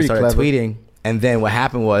on Twitter and Pretty started clever. tweeting, and then what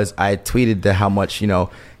happened was I tweeted how much, you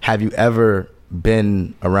know, have you ever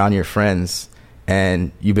been around your friends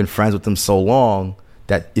and you've been friends with them so long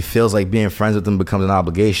that it feels like being friends with them becomes an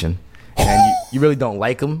obligation, and you really don't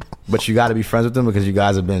like them, but you got to be friends with them because you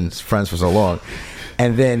guys have been friends for so long.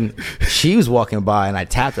 And then she was walking by, and I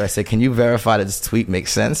tapped her. I said, "Can you verify that this tweet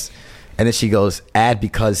makes sense?" And then she goes, "Add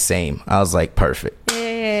because same." I was like, perfect.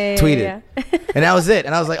 Yeah. Tweeted. And that was it.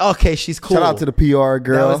 And I was like, okay, she's cool. Shout out to the PR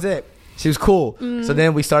girl. That was it. She was cool. So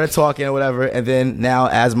then we started talking or whatever. And then now,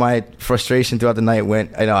 as my frustration throughout the night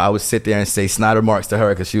went, you know, I would sit there and say snide remarks to her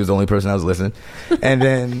because she was the only person I was listening. And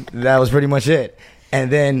then that was pretty much it.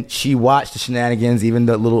 And then she watched the shenanigans, even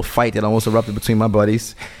the little fight that almost erupted between my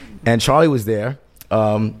buddies. And Charlie was there,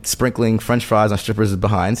 sprinkling French fries on strippers'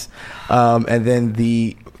 behinds. And then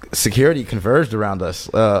the security converged around us,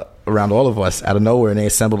 around all of us out of nowhere, and they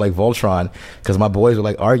assembled like Voltron because my boys were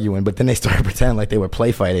like arguing, but then they started pretending like they were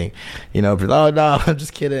play fighting, you know, oh no, I'm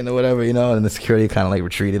just kidding or whatever, you know, and the security kind of like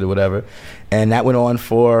retreated or whatever, and that went on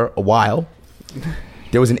for a while.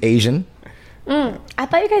 There was an Asian. I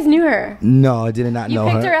thought you guys knew her. No, I did not You know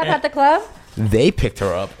her. picked her up at the club? They picked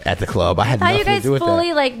her up at the club. I had I thought nothing you guys to do with fully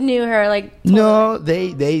that. like knew her. Like No,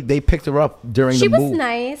 they picked her up during she the was move.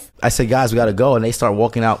 nice. I said, guys, we got to go. And they start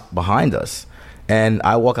walking out behind us. And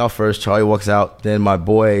I walk out first. Charlie walks out. Then my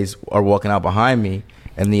boys are walking out behind me.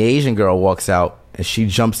 And the Asian girl walks out. And she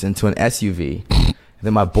jumps into an SUV. And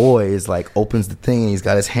then my boy is like, opens the thing. And he's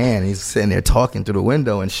got his hand. And he's sitting there talking through the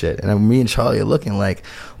window and shit. And then me and Charlie are looking like,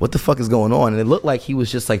 what the fuck is going on? And it looked like he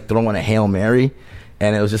was just like throwing a Hail Mary.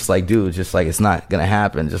 And it was just like, dude, just like, it's not going to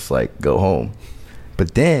happen. Just like, go home.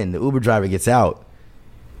 But then the Uber driver gets out,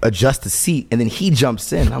 adjusts the seat, and then he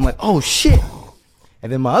jumps in. I'm like, oh, shit.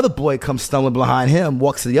 And then my other boy comes stumbling behind him,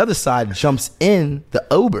 walks to the other side, jumps in the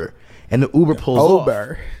Uber, and the Uber pulls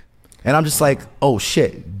off. And I'm just like, oh,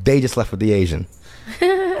 shit. They just left with the Asian.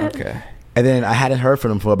 Okay. And then I hadn't heard from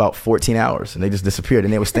them for about 14 hours, and they just disappeared.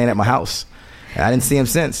 And they were staying at my house. And I didn't see them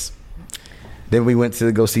since. Then we went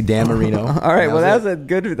to go see Dan Marino. All right. Well, that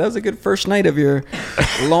was a good first night of your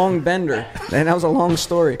long bender, and that was a long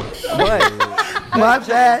story. But My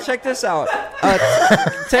bad. check this out,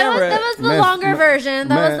 That Tamara. was the Man, longer version.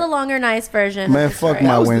 That man. was the longer, nice version. Man, of the fuck story.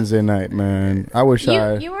 my Wednesday night, man. I wish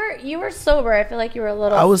I. You were sober. I feel like you were a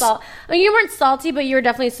little. I was- I mean, you weren't salty, but you were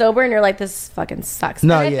definitely sober, and you're like, this fucking sucks.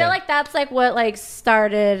 No, and I yeah. feel like that's like what like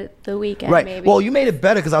started the weekend. Right. Maybe. Well, you made it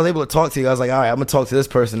better because I was able to talk to you. I was like, all right, I'm going to talk to this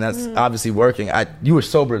person that's obviously working. You were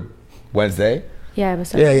sober Wednesday. yeah, I was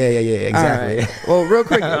sober. Yeah, exactly. All right. Well, real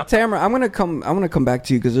quick, Tamara, I'm gonna come back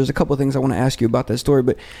to you because there's a couple of things I want to ask you about that story.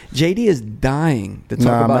 But JD is dying to talk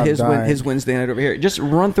Nah, I'm about not his dying. his Wednesday night over here. Just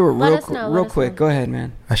run through it Let real us know, real let us quick. know. Go ahead,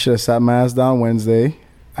 man. I should have sat my ass down Wednesday.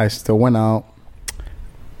 I still went out.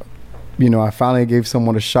 You know, I finally gave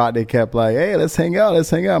someone a shot. They kept like, hey, let's hang out.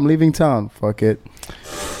 I'm leaving town. Fuck it.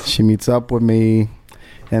 She meets up with me.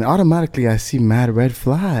 And automatically I see mad red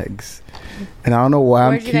flags. And I don't know why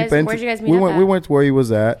Where'd you guys meet we up went at? we went to where he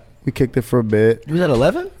was at. We kicked it for a bit. You was at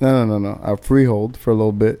 11? No. I freehold for a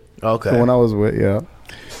little bit. Okay. The one I was with, yeah.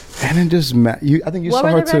 And then just I think you What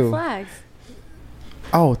saw were her the red too. flags?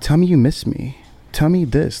 Oh, tell me you miss me. Tell me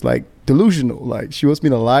this. Like delusional. Like she wants me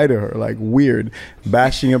to lie to her. Like weird.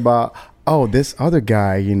 Bashing about, oh, this other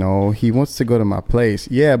guy, you know, he wants to go to my place.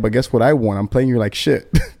 Yeah, but guess what I want? I'm playing you like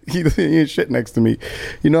shit. he ain't shit next to me.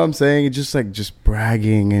 You know what I'm saying? It's just like just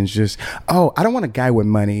bragging and just, oh, I don't want a guy with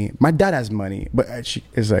money. My dad has money. But she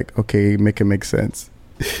is like, okay, make it make sense.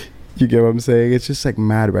 You get what I'm saying? It's just like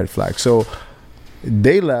mad red flag. So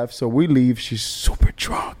they left. So we leave. She's super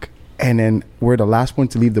drunk. And then we're the last one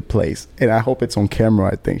to leave the place. And I hope it's on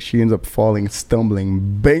camera, I think. She ends up falling,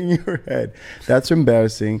 stumbling, banging her head. That's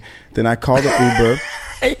embarrassing. Then I call the Uber.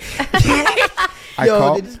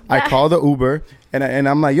 I call the Uber. And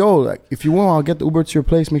I'm like, yo, like, if you want, I'll get the Uber to your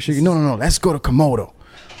place. Make sure you... No. Let's go to Komodo.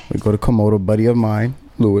 We go to Komodo. Buddy of mine,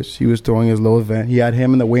 Lewis. He was throwing his little event. He had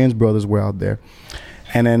him and the Wayans brothers were out there.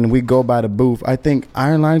 And then we go by the booth. I think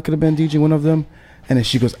Iron Lion could have been DJing one of them. And then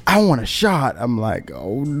she goes, I want a shot. I'm like,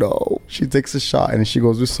 oh no. She takes a shot and then she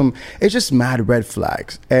goes with it's just mad red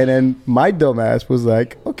flags. And then my dumb ass was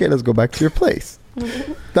like, okay, let's go back to your place.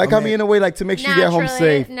 That got me in a way like to make sure you get home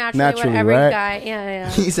safe. Naturally, what every right? guy. Yeah.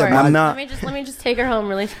 He said, Of course. I'm not- Let me just take her home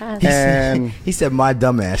really fast. And he said, my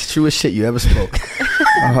dumbass. Truest shit you ever spoke.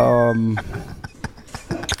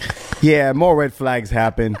 yeah, more red flags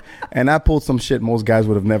happen. And I pulled some shit most guys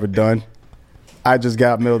would have never done. I just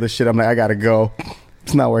got middle of this shit. I'm like, I gotta go.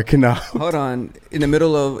 It's not working out. Hold on. In the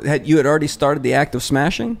middle of you had already started the act of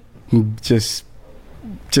smashing. Just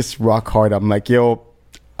rock hard. I'm like, yo,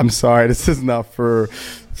 I'm sorry. This is not for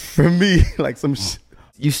me. Like some.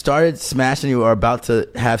 You started smashing, you were about to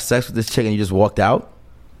have sex with this chick and you just walked out?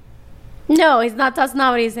 No, he's not. That's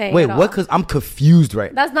not what he's saying. Wait, at all. what? Because I'm confused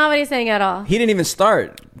right now. That's not what he's saying at all. He didn't even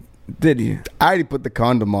start, did he? I already put the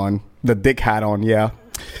condom on, the dick hat on. Yeah.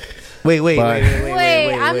 Wait, Wait,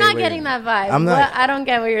 I'm not getting that vibe. I'm not- I don't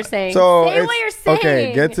get what you're saying. So say it's- what you're saying.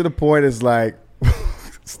 Okay, get to the point. It's like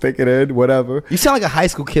stick it in, whatever. You sound like a high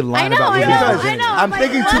school kid lying about I me. know. I'm like,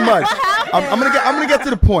 thinking what- too much. what happened? I'm gonna get to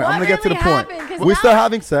the point. What I'm gonna get to the really point. happened? 'Cause We now- start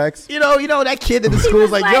having sex. You know that kid in the He school was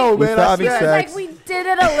was like, yo, like- We man, start I having swear. sex. Like we did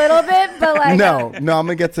it a little bit, but like No, I'm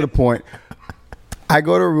gonna get to the point. I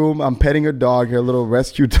go to her room. I'm petting her dog, her little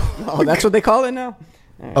rescue dog. Oh, that's what they call it now.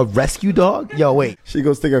 A rescue dog? Yo, wait. She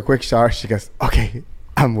goes take a quick shower. She goes, okay,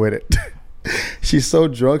 I'm with it. She's so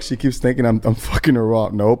drunk. She keeps thinking I'm fucking her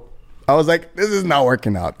up. Nope. I was like, this is not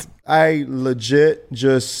working out. I legit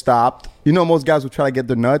just stopped. You know, most guys would try to get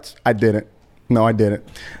their nuts. I didn't. No, I didn't.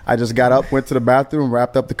 I just got up, went to the bathroom,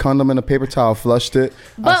 wrapped up the condom in a paper towel, flushed it.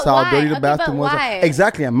 But I saw why? how dirty the Okay, bathroom but was. why?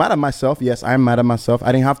 Exactly. I'm mad at myself. Yes, I'm mad at myself.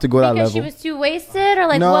 I didn't have to go that Because level. she was too wasted, or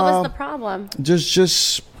like No. what was the problem?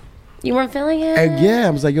 Just You weren't feeling it. yeah. I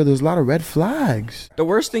was like, yo, there's a lot of red flags. The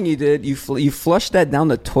worst thing you did, you flushed that down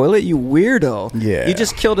the toilet, you weirdo. Yeah. You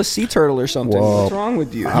just killed a sea turtle or something. Whoa. What's wrong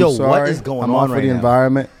with you? I'm Yo, what sorry. is going I'm on off for right the now?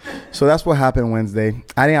 environment. So that's what happened Wednesday.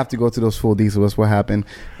 I didn't have to go to those full details. That's what happened.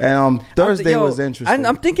 And Thursday was interesting.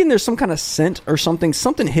 I'm thinking there's some kind of scent or something.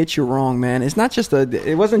 Something hit you wrong, man. It's not just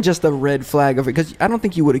it wasn't just a red flag of it, because I don't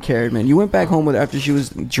think you would have cared, man. You went back home with her after she was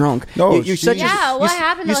drunk. No, you set she- your- Yeah, what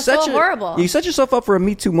happened? That was so horrible. You set yourself up for a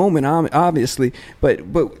Me Too moment, obviously. But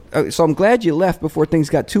so I'm glad you left before things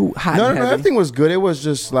got too hot. No, and no, heavy. everything was good. It was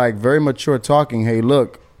just like very mature talking. Hey,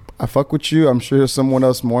 look, I fuck with you. I'm sure there's someone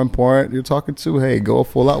else more important you're talking to. Hey, go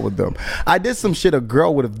full out with them. I did some shit a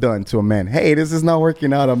girl would have done to a man. Hey, this is not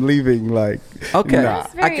working out. I'm leaving. Like, Okay, nah.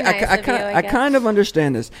 That's very nice of you, I I guess. kind of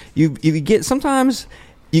understand this. You get sometimes.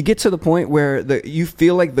 You get to the point where you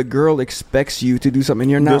feel like the girl expects you to do something,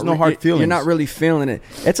 and you're not. There's no hard feelings. You're not really feeling it.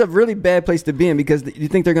 It's a really bad place to be in, because you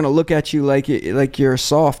think they're gonna look at you like you're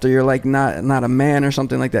soft, or you're like not a man or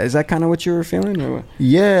something like that. Is that kind of what you were feeling? Or what?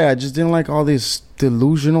 Yeah, I just didn't like all this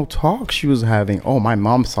delusional talk she was having. Oh, my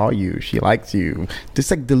mom saw you. She liked you.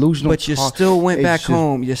 This like delusional But you talk. still went It's back just-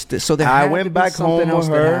 home. So there I had to went be back something home else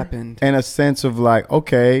with that her happened. in a sense of like,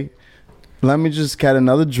 okay, let me just get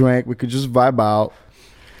another drink. We could just vibe out.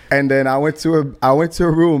 And then I went to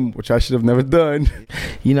a room, which I should have never done.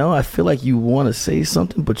 You know, I feel like you want to say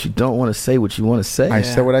something, but you don't want to say what you want to say. I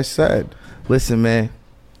said what I said. Listen, man,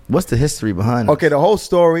 what's the history behind it? Okay, the whole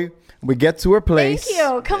story. We get to her place. Thank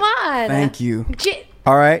you. Come on. Thank you.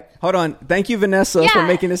 All right. Hold on. Thank you, Vanessa, for Yeah.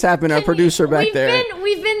 making this happen. Our Can producer you- back we've there.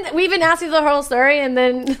 We've been asking the whole story, and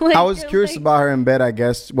then like, I was curious like, about her in bed, I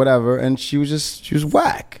guess, whatever, and she was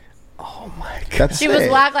whack. Oh my god. That's She was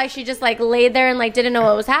it. whack, like she just like laid there and like didn't know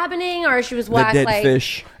what was happening, or she was The whack dead like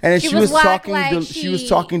fish. And then She she was was whack, talking. like She was she-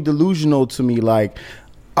 talking delusional to me, like,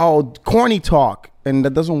 oh, corny talk, and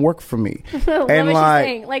that doesn't work for me. what and was like, she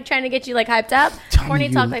saying? Like trying to get you like hyped up. tell Corny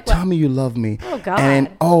me talk you, like tell what? me you love me. Oh, God. And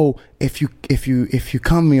if you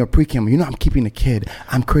come me or pre-cum, you know I'm keeping a kid.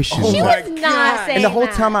 I'm Christian. She Like, was not saying and the whole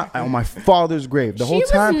that. time, on my father's grave, the She whole was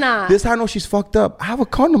time, not. this time I know she's fucked up. I have a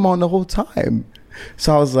condom on the whole time.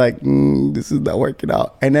 So I was like, this is not working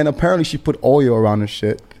out. And then apparently she put oil around her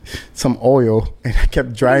shit, some oil, and I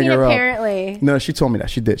kept drying her up. Apparently. No, she told me that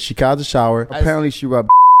she did. She got out of the shower. Apparently she rubbed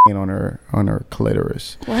on her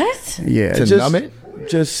clitoris. What? Yeah, To just, numb it?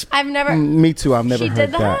 Just I've never. me too. I've never She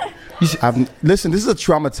heard did that? Listen, this is a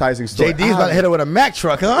traumatizing story. JD's about to hit her with a Mack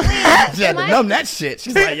truck, huh? She had to Am I- numb that shit.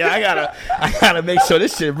 She's like, yeah, I gotta make sure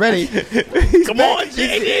this shit ready. Come on,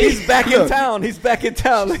 JD. He's back in town. He's back in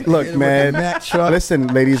town. Look, man. Mack truck. Listen,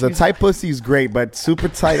 ladies, a tight pussy is great, but super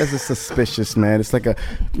tight is suspicious, man. It's like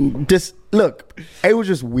just look. It was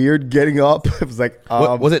just weird getting up. It was like,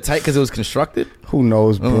 Was it tight because it was constructed? who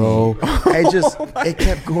knows, bro? It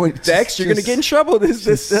kept going. Dex, you're gonna get in trouble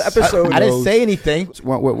this episode. I didn't say anything.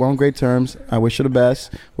 We're on great terms. I wish you the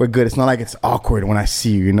best. We're good. It's not like it's awkward when I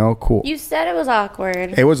see you. You know, cool. You said it was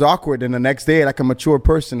awkward. It was awkward, and the next day, like a mature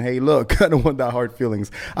person, hey, look, I don't want that hard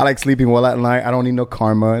feelings. I like sleeping well at night. I don't need no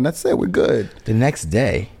karma, and that's it. We're good. The next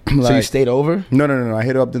day. So you Like- stayed over? No. I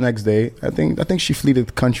hit her up the next day. I think she fleed the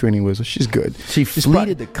country anyway, so she's good. She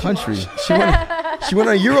fleeted the country. She went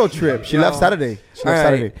on a Euro trip. She left Saturday. All right,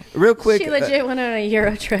 Saturday. real quick. She legit went on a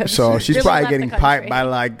Euro trip. So she's She probably left the getting country. piped by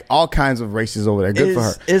like all kinds of races over there. Good for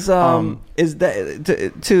her. Is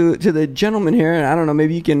that to the gentleman here? And I don't know.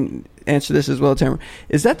 Maybe you can answer this as well, Tamara.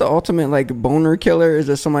 Is that the ultimate like boner killer? Is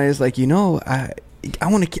that somebody is like, I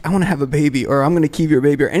want to have a baby, or I'm going to keep your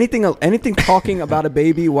baby, or anything talking about a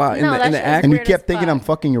baby while in No, the that shit's act? And you weird kept as thinking fuck. I'm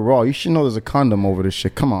fucking you raw. You should know there's a condom over this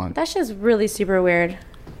shit. Come on. That's just really super weird.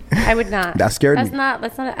 I would not. That scared me. That's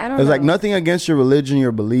not. I don't There's know. like nothing against your religion,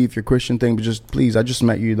 your belief, your Christian thing, but just please, I just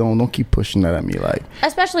met you. Don't keep pushing that at me. Like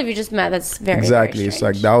Especially if you just met. That's very exactly. Very It's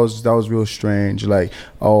like strange. that was real strange. Like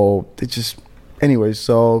it just. Anyway,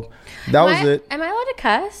 so that was it. Am I allowed to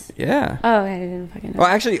cuss? Yeah. Oh, I didn't fucking know. Well,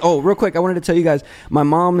 actually, real quick, I wanted to tell you guys. My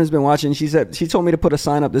mom has been watching. She told me to put a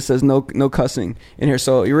sign up that says no cussing in here.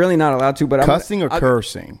 So you're really not allowed to. But Cussing or I'll-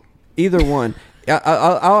 cursing? Either one.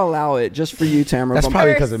 I'll allow it just for you, Tamara. That's But-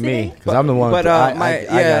 probably because of me, because I'm the one. But I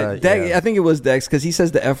I think it was Dex because he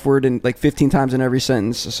says the F word in like 15 times in every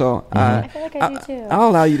sentence. So I feel like I do too. I'll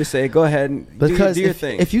allow you to say it. Go ahead and Because do your if,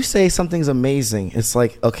 thing. if you say something's amazing, it's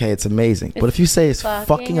like, okay, it's amazing. But if you say it's fucking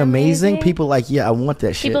fucking amazing, amazing. people like, yeah, I want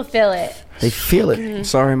that shit. People feel it. They feel it. Mm-hmm.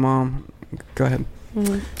 Sorry, Mom. Go ahead.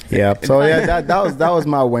 Yeah. So yeah, that was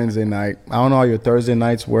my Wednesday night. I don't know how your Thursday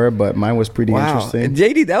nights were, but mine was pretty interesting.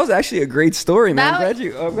 JD, that was actually a great story, man. That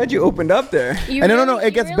I'm glad you opened up there. You And no, really-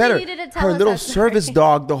 it gets you better. really needed to tell Her us little that story. service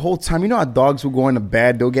dog, the whole time. You know how dogs will go into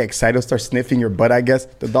bed, they'll get excited, they'll start sniffing your butt. I guess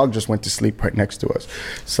the dog just went to sleep right next to us.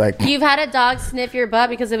 It's like You've had a dog sniff your butt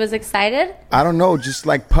because it was excited? I don't know, just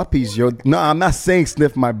like puppies, yo. No, I'm not saying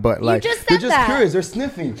sniff my butt. Like just said they're just that. curious. They're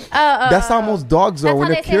sniffing. That's how most dogs are That's when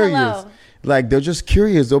how they're they say curious. hello. Like they're just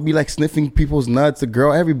curious. They'll be like sniffing people's nuts, the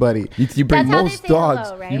girl, everybody. You bring That's how they most say dogs.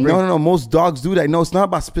 hello, right? No, most dogs do that. No, it's not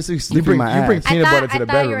about specifically sniffing my you bring ass. peanut butter to I the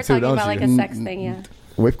thought you bedroom were too, talking don't about you? like a sex thing, yeah.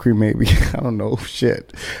 Whipped cream, maybe. I don't know.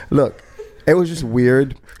 Shit. Look, it was just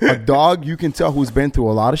weird. A dog, you can tell who's been through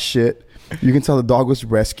a lot of shit. You can tell the dog was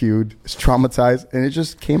rescued, it's traumatized, and it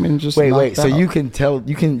just came in just Wait. knocked So out. you can tell,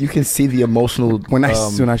 you can see the emotional. When I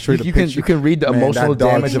show you the picture, you can read the man, emotional that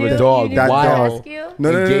dog- damage of You a knew- dog you knew That to while dog- rescue?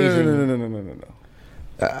 No.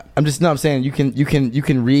 I'm saying you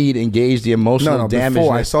can read, engage the emotional No, damage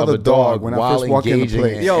before I saw of the a dog when I while first walked into engaging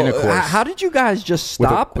place. in Yo, intercourse. how did you guys just With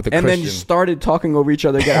a- stop with a and then you Christian. started talking over each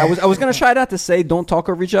other again? I was gonna try not to say don't talk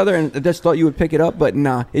over each other, and I just thought you would pick it up, but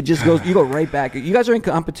nah, it just goes. You go right back. You guys are in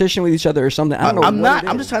competition with each other or something. I don't know. I'm what not. it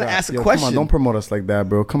I'm is. just trying to ask a Yo, question. Come on, don't promote us like that,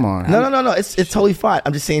 bro. Come on. No. It's totally fine.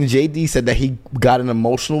 I'm just saying JD said that he got an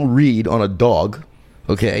emotional read on a dog.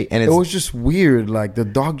 Okay, and It it's was just weird. Like the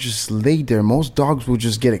dog just laid there. Most dogs will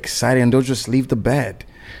just get excited and they'll just leave the bed.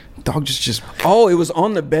 Dog just Oh, it was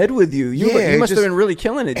on the bed with you. You Yeah, it must just- have been really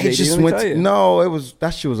killing it, JD. it just let me went. tell you. No, it was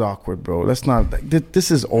that shit was awkward, bro. Let's not.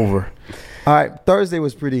 This is over. All right, Thursday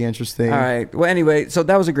was pretty interesting. All right. Well, anyway, so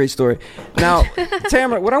that was a great story. Now,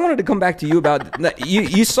 Tamara, what I wanted to come back to you about,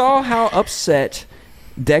 you saw how upset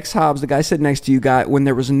Dex Hobbs, the guy sitting next to you, got when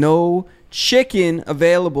there was no chicken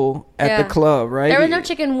available at Yeah. the club, right? There were no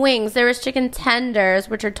chicken wings. There was chicken tenders,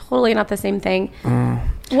 which are totally not the same thing.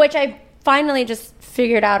 Which I finally just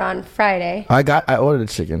figured out on Friday. I ordered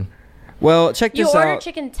a chicken. Well, check You this ordered out.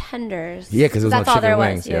 chicken tenders. Yeah, 'cause there was no that's all chicken there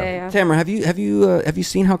wings, was. yeah. Yeah. Tamara, have you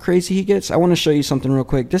seen how crazy he gets? I want to show you something real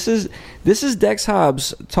quick. This is Dex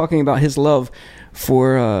Hobbs talking about his love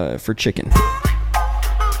for chicken.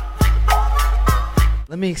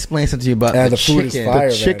 Let me explain something to you about Yeah, the the food is chicken. fire,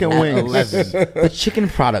 The chicken man. wings. The chicken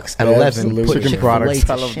products at Yeah, 11. absolutely. Put Chicken Chick-fil-A products.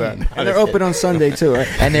 to I love shame. that. And they're open on Sunday too, right?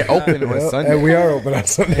 And they're open on Sunday. And we are open on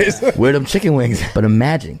Sundays. Where them chicken wings? But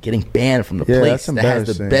imagine getting banned from the Yeah, place that's that has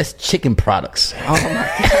the embarrassing. best chicken products. Oh my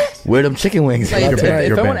god! Where them chicken wings? Like, You're if banned.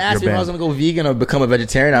 You're someone banned. asked me You're if I was gonna go vegan or become a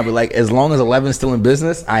vegetarian, I'd be like, as long as 11's still in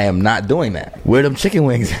business, I am not doing that. Where them chicken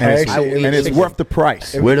wings? And I will eat it's chicken. worth the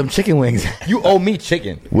price. Where them chicken wings? You owe me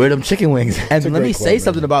chicken. Where them chicken wings? And let great me quote, say man.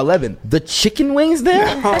 something about 11. The chicken wings there?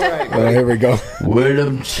 Well, here we go. Where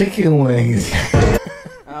them chicken wings?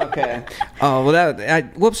 Okay. Oh well,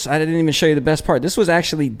 whoops! I didn't even show you the best part. This was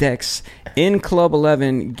actually Dex in Club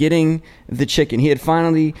 11 getting the chicken. He had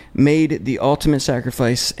finally made the ultimate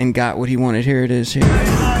sacrifice and got what he wanted. Here it is. Here.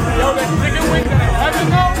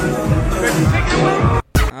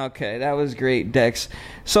 Okay, that was great, Dex.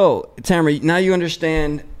 So, Tamara, now you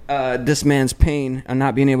understand this man's pain on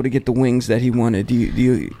not being able to get the wings that he wanted. Do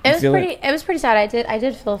you It was feel pretty. It was pretty sad. I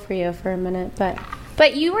did feel for you for a minute,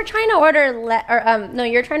 but you were trying to order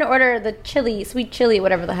you're trying to order the chili, sweet chili,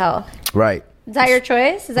 whatever the hell. Right. Is that your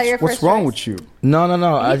choice? Is that your What's first wrong choice? with you? No.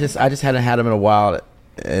 I just hadn't had them in a while,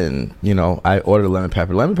 and I ordered lemon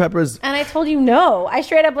pepper. Lemon pepper is And I told you no. I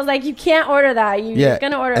straight up was like, you can't order that. You're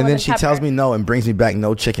gonna order. and then lemon she pepper. tells me no and brings me back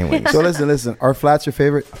no chicken wings. So listen. Are flats your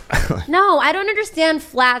favorite? No, I don't understand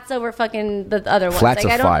flats over fucking the other ones. Flats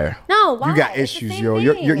like, are I don't, fire. No, why? You got It's the issues, same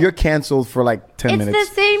yo. thing. You're canceled for like 10 It's minutes.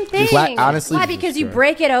 the same thing. Flat- honestly, why? Because you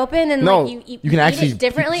break it open and No, like you you can eat actually- it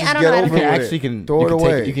differently. just I don't get know. How over to You it. can actually can Throw you it can take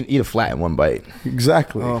away. it, you can eat a flat in one bite.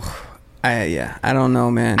 Exactly. I don't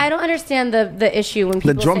know, man. I don't understand the issue when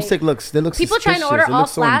people The drumstick say, looks. They look. people trying to suspicious. order It all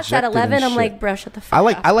looks so flats at injected 11. and I'm shit. like, bro, shut the fuck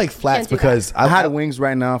up. I like flats Can't do that. because I had wings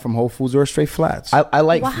right now from Whole Foods. They're straight flats. I I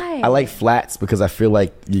like Why? I like flats because I feel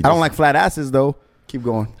like don't like flat asses though. Keep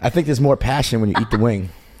going. I think there's more passion when you eat the wing.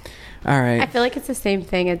 All right. I feel like it's the same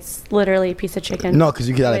thing. It's literally a piece of chicken. No, because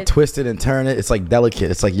you can like With- twist it and turn it. It's like delicate.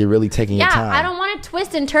 It's like you're really taking your Yeah, time. I don't want to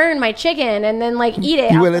twist and turn my chicken and then like eat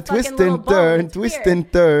it. You out will the fucking twist little and bone. turn, It's twist weird.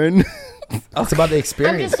 and turn. It's about the I'm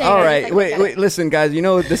experience. just saying. All I right, just, wait. Listen, guys. You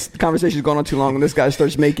know this conversation is going on too long when this guy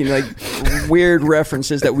starts making like weird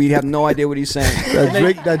references that we have no idea what he's saying.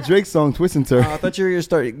 That Drake song, Twist and Turn. I thought you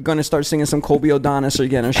were going to start singing some Colby O'Donis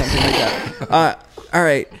again or something like that. All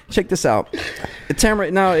right, check this out.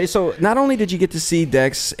 Tamara, now, so not only did you get to see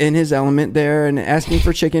Dex in his element there and asking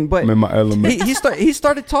for chicken, but I'm in my element. he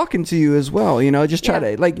started talking to you as well. You know, just try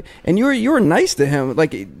to like, and you were nice to him.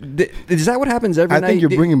 Like, is that what happens every night? I think you're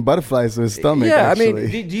bringing butterflies to his stomach. Yeah, actually. I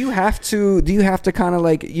mean, do you have to kind of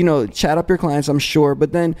like, you know, chat up your clients? I'm sure,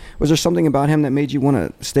 but then was there something about him that made you want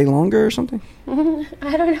to stay longer or something?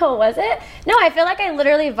 I don't know. Was it? No, I feel like I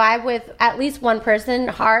literally vibe with at least one person.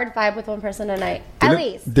 Hard vibe with one person a night.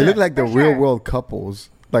 They look like the For real sure. world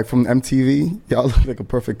couples, like from MTV. Y'all look like a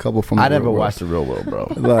perfect couple from. I the never real world. watched The Real World, bro.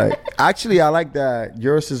 Like, actually, I like that.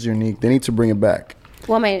 Yours is unique. They need to bring it back.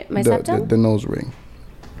 Well, my septum? The nose ring.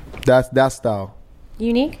 That's that style.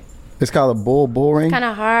 Unique? It's called a bull ring. Kind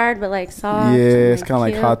of hard, but like soft. Yeah, and, it's kind of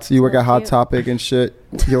like cute. hot. You work So at Hot cute. Topic and shit.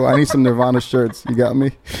 Yo, I need some Nirvana shirts. You got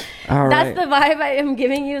me? All right. That's the vibe I am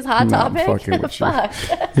giving you is Hot Nah, I'm Topic? fucking with you.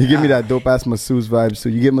 Fuck. You give me that dope ass masseuse vibes too.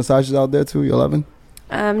 You get massages out there too, 11?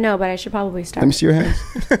 No, but I should probably start. Let me see your hands.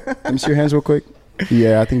 Let me see your hands real quick.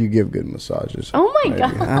 Yeah, I think you give good massages. Oh my Maybe.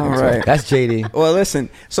 God. All right. That's JD. Well, listen.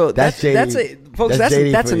 So That's that's JD. folks. That's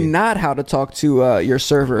JD That's for you. not how to talk to your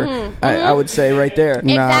server. I would say right there.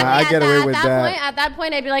 Nah, Exactly. I get away at with that that. Point, at that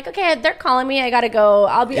point, I'd be like, okay, they're calling me. I gotta go.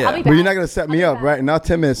 I'll be back. But you're not gonna set me up, right? Now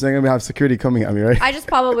 10 minutes, they're gonna have security coming at me, right? I just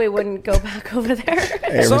probably wouldn't go back over there.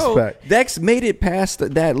 Hey, So respect. Dex made it past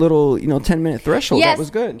that little 10-minute threshold. Yes, That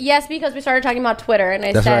was good. Yes, because we started talking about Twitter, and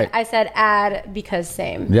That's right. I said add because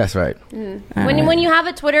same. That's right. When you have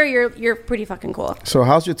a Twitter, you're pretty fucking cool. So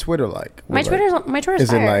how's your Twitter like? My Twitter's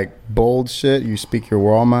Is it fire. like bold shit? You speak your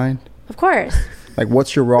raw mind? Of course. Like,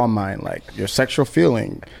 what's your raw mind? Like, your sexual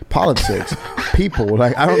feeling, politics, people.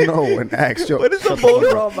 Like, I don't know. And ask, yo, what is the bold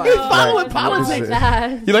raw mind? Following Like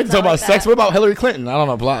that. You like to talk Not about like sex? that. What about Hillary Clinton? I don't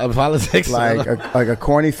know. Politics? Like a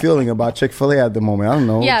corny feeling about Chick-fil-A at the moment. I don't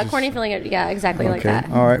know. Yeah, Just- corny feeling. Yeah, exactly like Okay.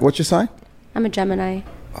 that. All right. What's your sign? I'm a Gemini.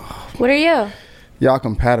 What are you? Y'all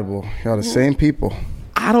compatible. Y'all the same people.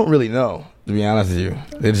 I don't really know, to be honest with you.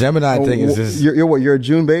 The Gemini thing is just... You're what? You're a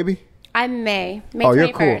June baby? I'm May. May Oh, 21st.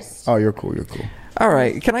 you're cool. Oh, you're cool. You're cool. All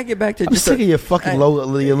right. Can I get back to I'm just sick of your fucking your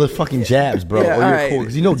little fucking jabs, bro. Yeah, Or you're all right. cool.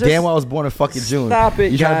 'Cause you know Just damn well I was born in fucking June. stop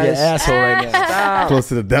it, You trying to be an guys. asshole right now. Stop. Close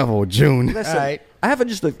to the devil, June. Listen, All right. I have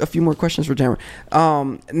just a few more questions for Tamara.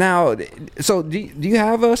 Now, so do you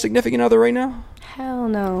have a significant other right now? Hell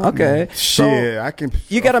no. Okay. Shit, I can.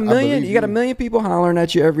 You got I a million. believe You got a million people hollering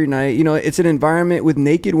at you every night. You know, it's an environment with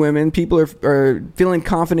naked women. People are feeling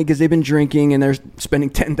confident because they've been drinking and they're spending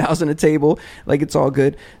 $10,000 a table. Like it's all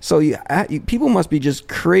good. So people must be just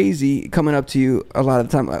crazy coming up to you a lot of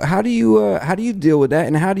the time. How do you deal with that?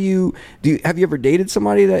 And how do you have you ever dated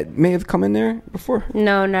somebody that may have come in there before?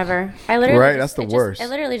 No, never. I literally Right, that's the worst. I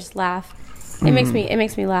literally just laugh. It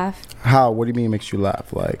makes me laugh. How? What do you mean it makes you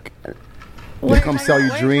laugh? Like, What are they you come talking sell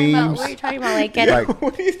about? you What are you talking about? dreams. What are you talking about? Like getting Like,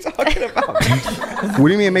 What are you talking about? what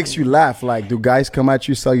do you mean it makes you laugh? Like, do guys come at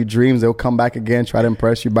you, sell you dreams? They'll come back again, try to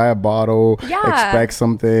impress you, buy a bottle, Yeah. expect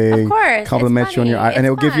something, Of course, compliment it's you on your, funny. and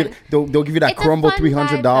they'll It's give you, fun. they'll give you that It's a crumble fun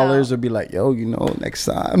 $300. vibe, They'll be like, yo, next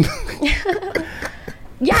time.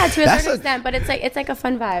 yeah, to a That's certain extent, but it's like a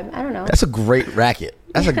fun vibe. I don't know. That's a great racket.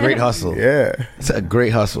 That's a great hustle. yeah. It's a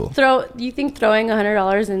great hustle. You think throwing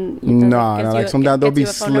 $100 and Nah, like sometimes they'll be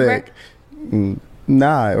slick.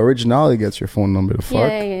 Nah, originality gets your phone number. The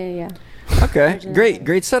fuck. Yeah. Okay,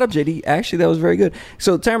 great setup, JD. Actually, that was very good.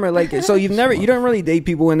 So, Tamara, so you don't really date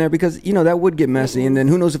people in there because that would get messy, and then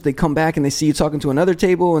who knows if they come back and they see you talking to another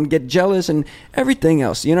table and get jealous and everything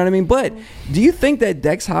else. You know what I mean? But do you think that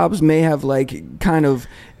Dex Hobbs may have kind of,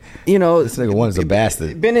 This nigga one is a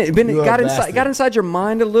bastard. got inside your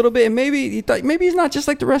mind a little bit, and maybe you thought maybe he's not just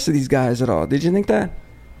like the rest of these guys at all. Did you think that?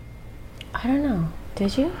 I don't know.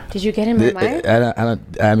 Did you? Did you get in my mind?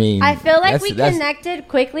 I mean, I feel like that's- we that's- connected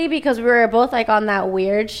quickly because we were both like on that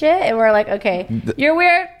weird shit, and we're like, okay, you're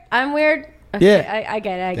weird, I'm weird. Okay, Yeah. I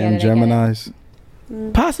get it. I get And it. I get Geminis.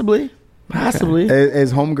 Possibly.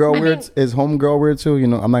 Is homegirl I weird? mean- Is homegirl weird too? I'm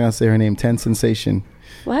not gonna say her name. 10 Sensation.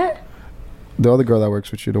 it. What? The other girl that works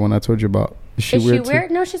with you, the one I told you about. Is she Is weird she too?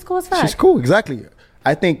 weird? No, she's cool as fuck. She's cool. Exactly.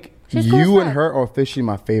 I think She's cool as you and fuck. her are officially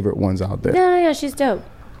my favorite ones out there. No, she's dope.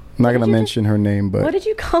 I'm not What gonna did you mention her name, but What did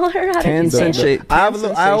you call her? How did you Ten say it? Sensation. I have a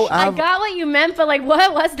little. I got what you meant, but like,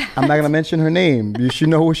 what was that? I'm not gonna mention her name. You should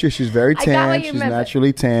know who she is. She's very I got what tan. you She's meant, but-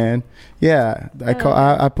 naturally tan. Yeah, I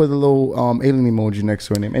put a little alien emoji next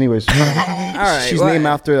to her name. Anyways, All right, she's well, named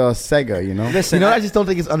after Sega. Listen, I just don't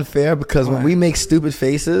think it's unfair because when we make stupid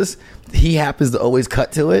faces, he happens to always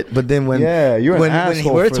cut to it, but then when you're an when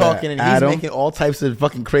asshole we're for talking that, and he's Adam. making all types of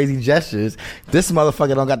fucking crazy gestures, this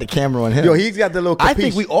motherfucker don't got the camera on him. Yo, he's got the little. I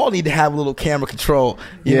think capiche. we all need to have a little camera control.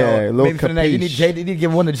 You Yeah, know, a little maybe for the night. You need capiche. JD, you need to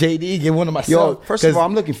give one to JD, give one to Yo, myself. first of all,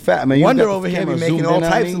 I'm looking fat, man. You Wonder got the over here be camera making zoomed all in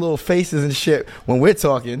on types me? of little faces and shit when we're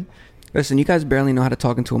talking. Listen, you guys barely know how to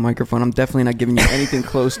talk into a microphone. I'm definitely not giving you anything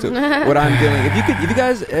close to what I'm doing. If you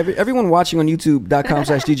guys, everyone watching on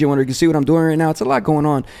YouTube.com/DJ Wonder, you can see what I'm doing right now. It's a lot going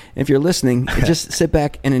on. If you're listening, just sit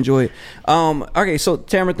back and enjoy it. Okay, so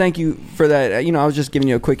Tamara, thank you for that. I was just giving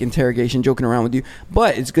you a quick interrogation, joking around with you,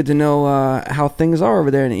 but it's good to know how things are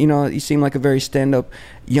over there. And you seem like a very stand-up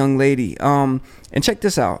young lady. And check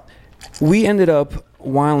this out. We ended up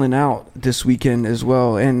wilding out this weekend as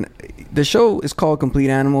well, and the show is called Complete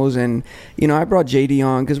Animals, and I brought JD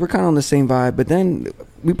on because we're kind of on the same vibe, but then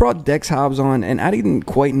we brought Dex Hobbs on, and I didn't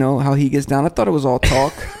quite know how he gets down. I thought it was all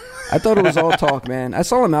talk. Man. I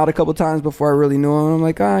saw him out a couple times before I really knew him. I'm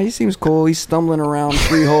like, he seems cool. He's stumbling around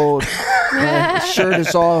freehold. His shirt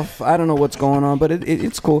is off. I don't know what's going on, but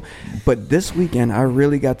it's cool. But this weekend, I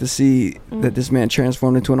really got to see that this man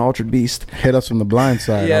transformed into an altered beast. Hit us from the blind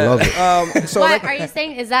side. I love it. So What are you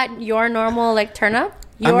saying? Is that your normal turn up?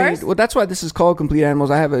 Yours? well, that's why this is called Complete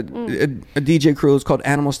Animals. I have a DJ crew. It's called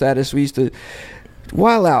Animal Status. We used to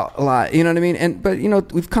wild out a lot. You know what I mean? But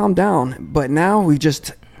we've calmed down. But now we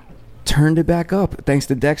just turned it back up thanks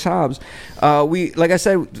to Dex Hobbs. We, like I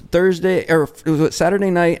said,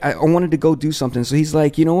 Saturday night, I wanted to go do something. So he's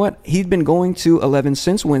like, you know what? He'd been going to 11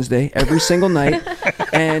 since Wednesday every single night.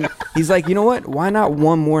 And he's like, you know what? Why not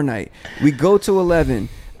one more night? We go to 11.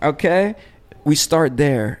 Okay. We start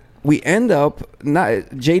there. We end up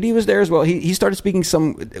JD was there as well. He started speaking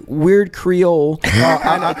some weird Creole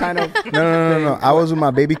kind of. No. I was with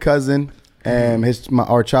my baby cousin and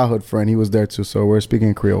our childhood friend. He was there too, so we're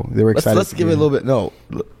speaking Creole. They were excited. Let's give it a little bit. No.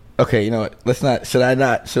 Okay, you know what? Let's not.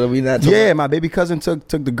 Should we not? Yeah, my baby cousin took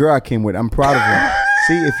the girl I came with. I'm proud of him.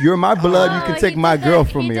 See, if you're my blood, you can take my girl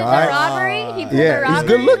from me, all right? Robbery? He's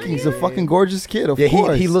good looking. He's a fucking gorgeous kid, of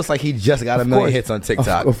course. He looks like he just got a million hits on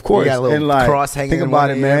TikTok. Of course. He got a little cross hanging think in about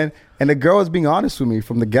one it, ear. man. And the girl was being honest with me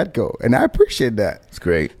from the get-go, and I appreciate that. It's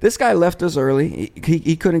great. This guy left us early.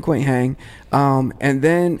 He couldn't quite hang. And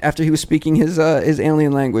then after he was speaking his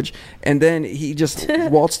alien language, and then he just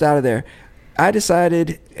waltzed out of there. I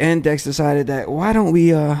decided, and Dex decided, that why don't we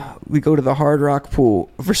go to the Hard Rock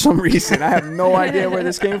pool for some reason. I have no idea where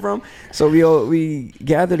this came from. So we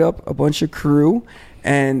gathered up a bunch of crew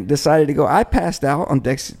and decided to go. I passed out on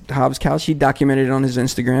Dex Hobbs' couch. He documented it on his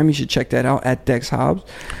Instagram. You should check that out at Dex Hobbs.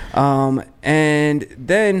 And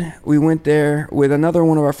then we went there with another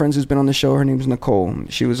one of our friends who's been on the show. Her name's Nicole.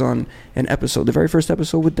 She was on an episode, the very first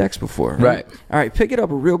episode with Dex before. Right. All right, pick it up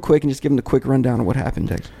real quick and just give him the quick rundown of what happened,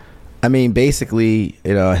 Dex. I mean, basically,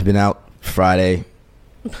 I've been out Friday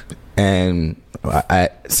and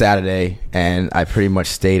Saturday, and I pretty much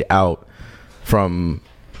stayed out from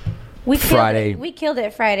Friday. We killed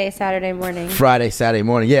it Friday, Saturday morning. Saturday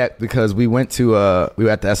morning, yeah, because we went to we were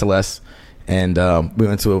at the SLS, and we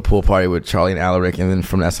went to a pool party with Charlie and Alaric, and then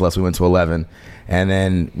from the SLS we went to 11, and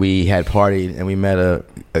then we had partied, and we met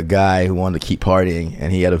a guy who wanted to keep partying,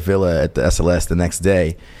 and he had a villa at the SLS the next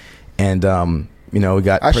day, and we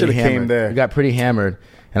got I pretty should've came hammered. there. We got pretty hammered,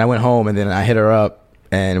 and I went home, and then I hit her up,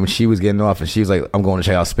 and when she was getting off, and she was like, "I'm going to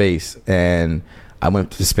check out Space," and I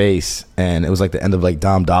went to Space, and it was like the end of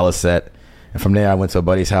Dom Dollar set, and from there I went to a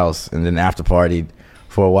buddy's house, and then after partied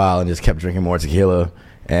for a while, and just kept drinking more tequila,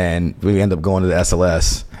 and we ended up going to the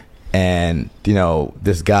SLS, and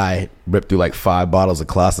this guy ripped through 5 bottles of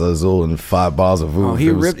Clase Azul and 5 bottles of Vouv.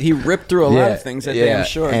 He ripped through a lot of things that day, I'm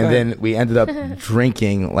sure. And then we ended up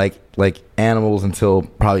drinking like animals until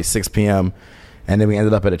probably 6 p.m. And then we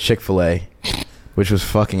ended up at a Chick-fil-A, which was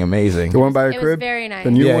fucking amazing. The one by your It crib? was very nice.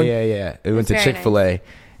 The new one? Yeah. We went to very Chick-fil-A,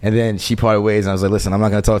 and then she parted ways, and I was like, "Listen, I'm not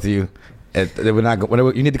going to talk to you.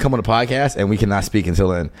 You need to come on the podcast, and we cannot speak until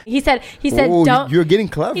then." He said, Ooh, don't. You're getting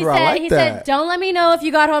clever. He said, I like that. said, don't let me know if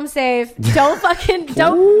you got home safe. Don't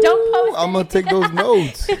don't post. I'm going to take those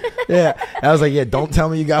notes. Yeah. I was like, "Yeah, don't tell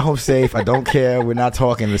me you got home safe. I don't care. We're not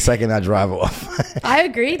talking the second I drive off." I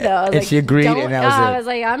agreed though. I was And she agreed, don't- and that was I it. was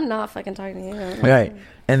like, I'm not fucking talking to you. Right.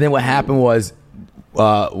 And then what happened was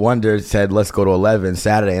Wonder said, "Let's go to 11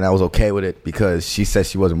 Saturday," and I was okay with it because she said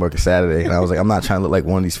she wasn't working Saturday, and I was like, "I'm not trying to look like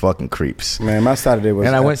one of these fucking creeps." Man, my Saturday was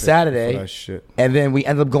And I went epic Saturday, for that shit. and then we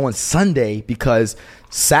ended up going Sunday because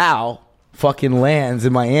Sal fucking lands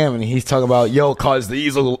in Miami, and he's talking about, "Yo, cause the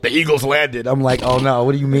Eagles landed." I'm like, "Oh no,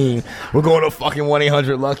 what do you mean? We're going to fucking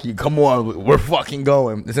 1-800-LUCKY. Come on, we're fucking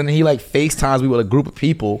going." And then he FaceTimes me with a group of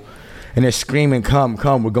people, and they're screaming, "Come,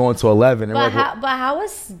 come! We're going to 11." And But how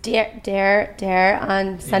was Dare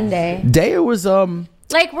on Sunday? Dare was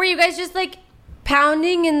Like, were you guys just like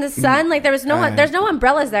pounding in the sun? Like, there's no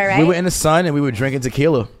umbrellas there, right? we were in the sun and we were drinking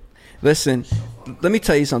tequila. Listen, let me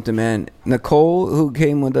tell you something, man. Nicole, who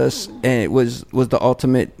came with us, and was the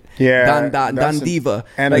ultimate Don Diva.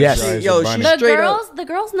 And like, yes. she the straight up.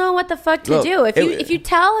 girls know what the fuck to Look, do. If you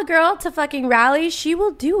tell a girl to fucking rally, she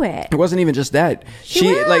will do it. It wasn't even just that. She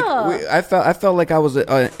will. I felt like I was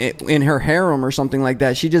in her harem or something like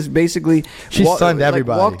that. She just basically stunned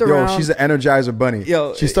everybody. Walked around. Yo, she's an Energizer bunny.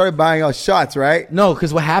 Yo, she started buying us shots, right? No,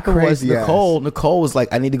 because what happened was Crazy ass. Nicole was like,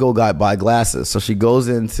 I need to go buy glasses. So she goes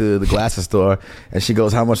into the glasses store and she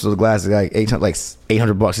goes, how much are those glasses? Like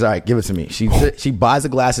 $800. She's all right, give it to me. She buys the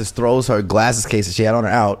glasses, throws her glasses case that she had on her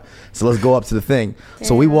out. So let's go up to the thing. Damn.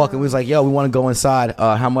 So we walk and we was like, yo, we want to go inside.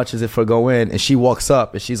 How much is it for go in? And she walks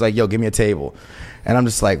up and she's like, yo, give me a table. And I'm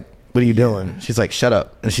just like, what are you doing? She's like, shut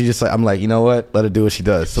up. And she just like, I'm like, you know what? Let her do what she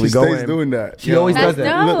does. So She we go stays in. doing that. She always That's does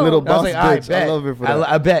that. dope. Little I was boss like, bitch. bet. I love her for that.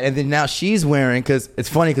 I bet. And then now she's wearing, because it's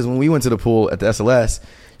funny, because when we went to the pool at the SLS,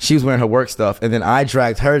 she was wearing her work stuff. And then I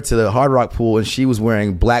dragged her to the Hard Rock pool and she was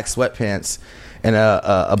wearing black sweatpants and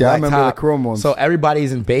a black remember top. the chrome ones. So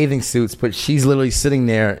everybody's in bathing suits, but she's literally sitting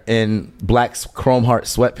there in black chrome heart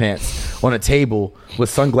sweatpants on a table with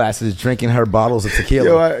sunglasses, drinking her bottles of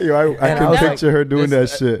tequila. I And can was picture like, her doing that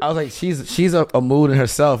this- shit. I was like, she's a mood in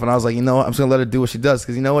herself, and I was like, you know what, I'm just gonna let her do what she does,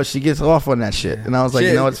 because you know what, she gets off on that shit, and I was like,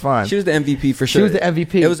 you know, it's fine. She was the MVP for She sure. was the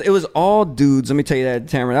MVP. It was all dudes. Let me tell you that,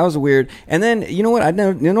 Tamara. That was weird. And then you know what I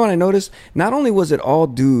noticed? Not only was it all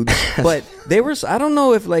dudes, but they were. I don't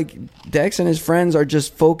know if like Dex and his friends are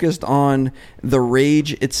just focused on the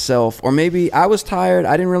rage itself, or maybe I was tired.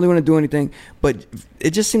 I didn't really want to do anything, but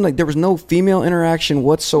it just seemed like there was no female interaction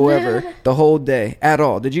whatsoever the whole day at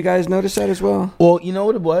all. Did you guys notice that as well? Well, you know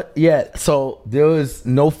what? Yeah. So there was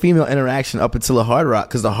no female interaction up until the Hard Rock,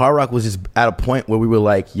 because the Hard Rock was just at a point where we were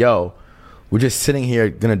like, yo, we're just sitting here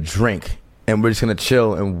gonna drink and we're just gonna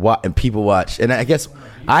chill and people watch. And I guess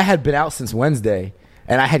I had been out since Wednesday,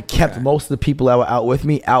 and I had kept most of the people that were out with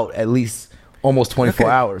me out at least almost 24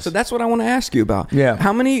 Okay, hours. So that's what I want to ask you about. Yeah.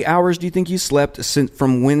 How many hours do you think you slept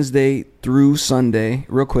from Wednesday through Sunday?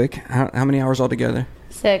 Real quick. How many hours altogether?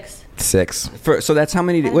 6. 6, So that's how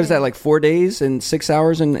many? What is that, like 4 days and 6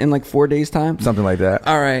 hours in like 4 days time? something like that.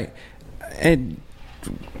 All right. And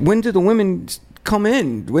when do the women come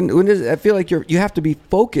in? When does I feel like you have to be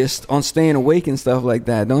focused on staying awake and stuff like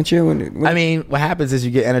that, don't you? I mean, what happens is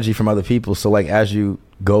you get energy from other people. So like as you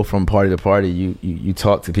go from party to party, you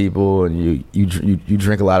talk to people, and you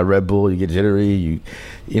drink a lot of Red Bull, you get jittery, you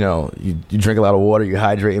drink a lot of water, you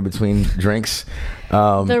hydrate in between drinks.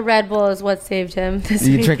 The Red Bull is what saved him.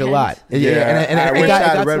 You drink a lot. Yeah, and I it wish got, I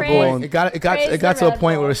had it got Red to a Bull. point- it got Praise to the a Red point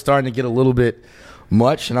where Bull. it was starting to get a little bit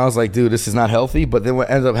much, and I was like, dude, this is not healthy. But then what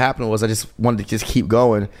ended up happening was I just wanted to just keep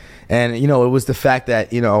going, and it was the fact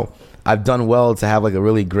that I've done well to have like a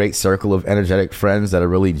really great circle of energetic friends that are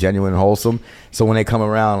really genuine and wholesome. So when they come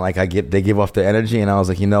around, like they give off their energy, and I was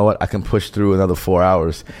like, you know what, I can push through another 4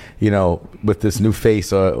 hours, with this new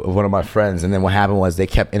face of one of my friends. And then what happened was they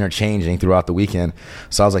kept interchanging throughout the weekend.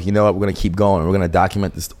 So I was like, you know what, we're gonna keep going. We're gonna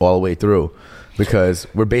document this all the way through, because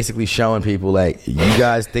we're basically showing people like, you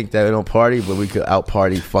guys think that we don't party, but we could out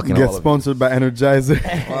party fucking Get all of sponsored by Energizer.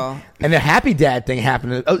 Well, And the Happy Dad thing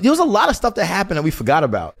happened. There was a lot of stuff that happened that we forgot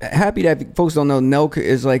about. Happy Dad, folks don't know, Nelk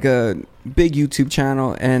is like a big YouTube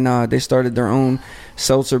channel, and they started their own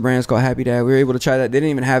seltzer brands called Happy Dad. We were able to try that. They didn't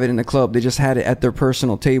even have it in the club. They just had it at their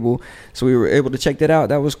personal table. So we were able to check that out.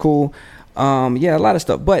 That was cool. Yeah, a lot of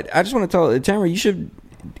stuff. But I just want to tell Tamara, you should...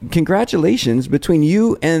 Congratulations between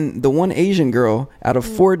you and the one Asian girl. Out of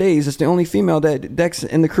 4 days, it's the only female that Dex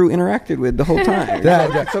and the crew interacted with the whole time.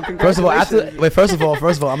 So First of all, congratulations. first of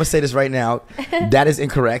all, I'm gonna say this right now. That is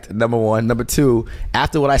incorrect. Number one. Number two,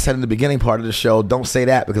 after what I said in the beginning part of the show, don't say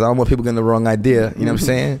that, because I don't want people getting the wrong idea. You know what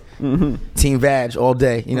I'm saying? Team Vag all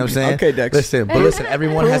day. You know what I'm saying? Okay, Dex. Listen,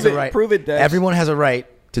 everyone Prove has a it. right. Prove it, Dex. Everyone has a right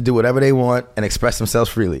to do whatever they want and express themselves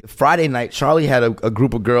freely. Friday night, Charlie had a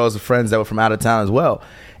group of girls, friends that were from out of town as well.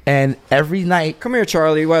 And every night, Come here,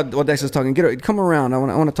 Charlie. While Dex is talking, come around. I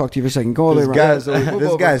want to talk to you for a second. Go all the way around.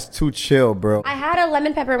 This guy's too chill, bro. I had a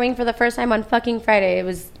lemon pepper wing for the first time on fucking Friday. It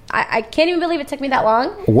was I can't even believe it took me that long.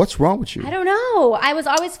 What's wrong with you? I don't know. I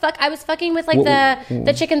was fucking with like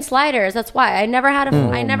the chicken sliders. That's why I never had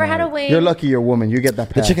a wing. You're lucky you're a woman. You get that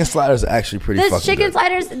the pass. chicken sliders are actually pretty This fucking chicken good.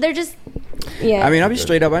 sliders, they're just yeah. I mean, I'll be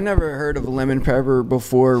straight up. I never heard of lemon pepper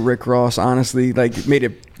before Rick Ross, honestly, like made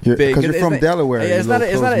it Yeah, big. 'cause you're from Delaware, Yeah, it's you not.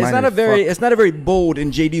 little It's close-minded not a very bold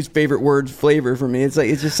and JD's favorite word flavor for me. It's like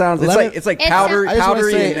it just sounds. It's like It powder, sounds-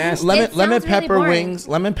 powdery say, and nasty. lemon, It lemon sounds really pepper boring. wings.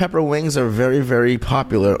 Lemon pepper wings are very, very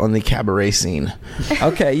popular on the cabaret scene.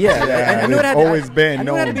 Okay, yeah. I knew it had it's always been I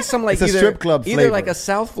knew it had to known. be some like It's a either, strip club either flavor. like a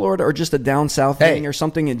South Florida or just a down south Hey, thing or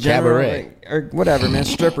something in general, cabaret. or whatever, man.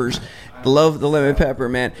 Strippers love the lemon pepper,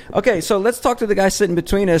 man. Okay, so let's talk to the guy sitting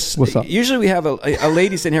between us. What's up? Usually we have a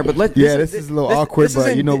lady sitting here, but This is a little awkward, this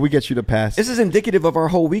is but we get you to pass. This is indicative of our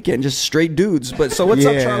whole weekend, just straight dudes. But so what's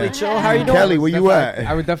up, Yeah. Charlie Chill? How are you doing? Kelly, where you at?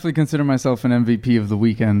 I would definitely consider myself an MVP of the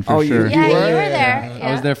weekend for Oh, you- sure. Yeah, you were were? there.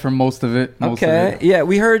 I was there for most of it. Okay, yeah,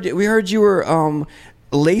 we heard you were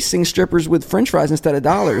lacing strippers with French fries instead of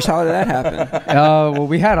dollars. How did that happen? Well,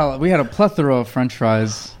 we had a plethora of French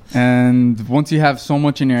fries, and once you have so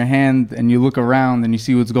much in your hand and you look around and you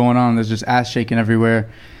see what's going on, there's just ass shaking everywhere.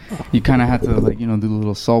 You kind of have to do the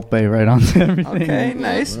little salt bay right onto everything. Okay,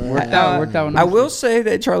 nice. Worked out I nicely. will say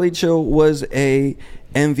that Charlie Chill was a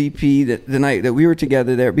MVP the night that we were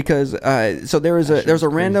together there because so there was a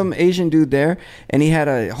random Asian dude there and he had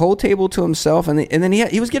a whole table to himself and then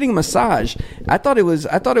he was getting a massage. I thought it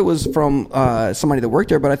was from somebody that worked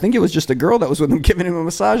there, but I think it was just a girl that was with him giving him a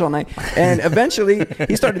massage all night. And eventually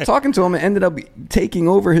he started talking to him and ended up taking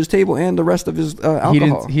over his table and the rest of his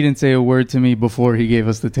alcohol. He didn't say a word to me before he gave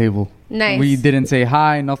us the table. Nice. We didn't say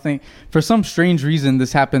hi, nothing. For some strange reason,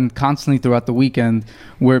 this happened constantly throughout the weekend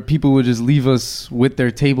where people would just leave us with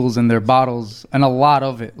their tables and their bottles, and a lot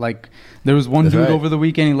of it. Like, there was one That's dude right. over the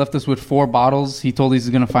weekend, he left us with 4 bottles. He told he's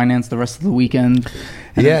going to finance the rest of the weekend.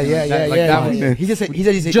 And Yeah. that was- He just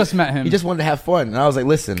Just met him. He just wanted to have fun, and I was like,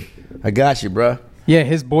 "Listen, I got you, bruh." Yeah,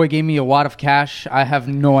 his boy gave me a wad of cash. I have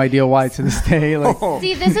no idea why to this day. Like,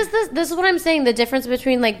 See, this is what I'm saying. The difference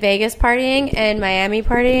between like Vegas partying and Miami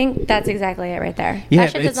partying. That's exactly it right there. yeah,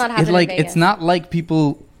 that shit does not happen in Vegas. it's not like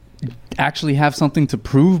people actually have something to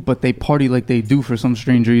prove, but they party like they do for some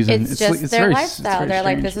strange reason. It's just their very- lifestyle. very They're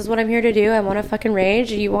like, strange. this is what I'm here to do. I want to fucking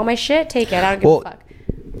rage. You want my shit? Take it. I don't give Well, a fuck.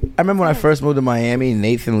 I remember when I first moved to Miami,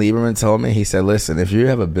 Nathan Lieberman told me, he said, "Listen, if you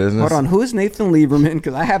have a business, Hold on, who is Nathan Lieberman?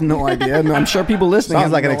 Because I have no idea. No, I'm sure people listening Sounds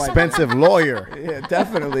have like an no idea. expensive lawyer. Yeah,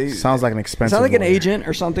 definitely. Sounds like an expensive. Sounds like an lawyer. agent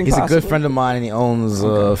or something. he's a possibly. good friend of mine, and he owns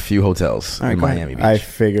a few hotels All right, in go ahead. Miami Beach." I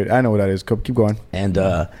figured. I know what that is. Keep going. And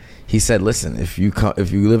he said, "Listen, if you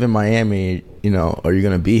live in Miami, or you're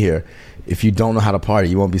gonna be here, if you don't know how to party,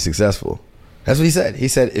 you won't be successful." That's what he said. He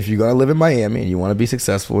said, "If you're gonna live in Miami and you want to be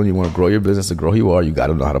successful and you want to grow your business to grow who you are, you got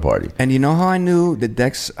to know how to party." And you know how I knew that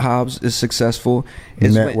Dex Hobbs is successful?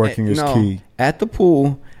 Is Networking is key. At the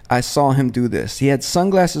pool, I saw him do this. He had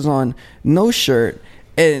sunglasses on, no shirt,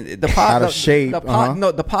 and Out of shape,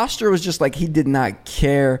 No, the posture was just like he did not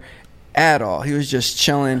care at all. He was just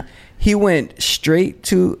chilling. He went straight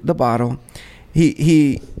to the bottle.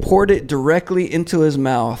 He poured it directly into his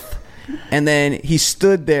mouth, and then he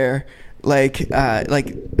stood there.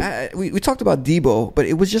 We talked about Debo, but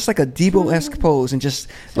it was just like a Debo-esque pose and just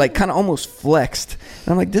like kind of almost flexed.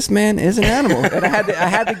 And I'm like, this man is an animal, and I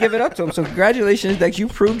had to give it up to him. So congratulations, Dex, you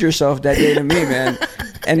proved yourself that day to me, man.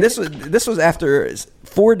 And this was after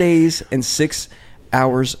 4 days and 6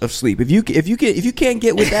 hours of sleep. If you can't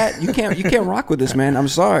get with that, you can't rock with this, man. I'm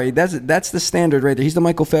sorry. That's the standard right there. He's the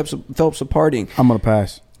Michael Phelps of partying. I'm gonna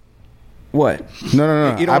pass. What?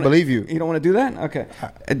 No. You don't I wanna- believe you. You don't want to do that? Okay.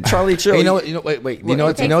 Charlie, chill. You know what? Wait. You know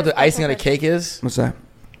what the icing on the cake is? What's that?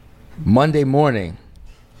 Monday morning,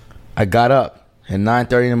 I got up at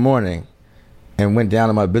 9:30 in the morning and went down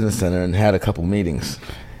to my business center and had a couple meetings.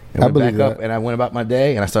 And I went believe back up that. and I went about my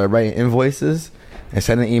day and I started writing invoices and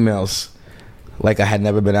sending emails like I had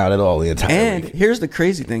never been out at all the entire And week. here's the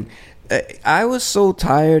crazy thing. I was so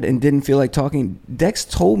tired and didn't feel like talking. Dex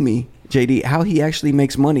told me, JD, how he actually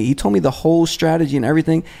makes money. He told me the whole strategy and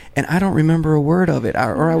everything, and I don't remember a word of it.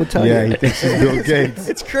 Or I would tell Yeah, you. he thinks he's Bill Gates.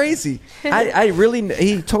 It's crazy.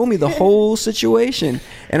 He told me the whole situation,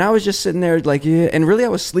 and I was just sitting there like, yeah. And really, I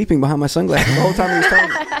was sleeping behind my sunglasses the whole time he was telling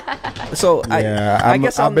me. So I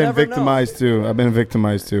guess I'll I've been never know. victimized too. I've been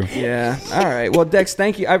victimized too. Yeah. All right. Well, Dex,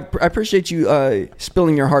 thank you. I appreciate you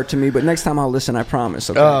spilling your heart to me, but next time I'll listen. I promise.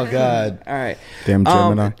 Okay? Oh God! All right. Damn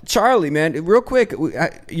Gemini. Charlie, man, real quick,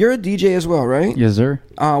 you're a DJ as well, right? yes, sir.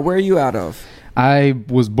 Where are you out of? I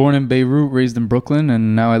was born in Beirut, raised in Brooklyn,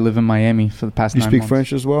 and now I live in Miami for the past You 9 speak months.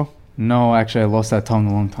 French as well? No, actually, I lost that tongue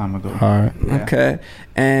a long time ago. All right. Yeah. Okay.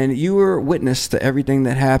 And you were witness to everything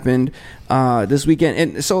that happened this weekend.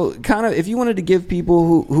 And so, kind of, if you wanted to give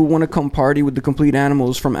people who want to come party with the Complete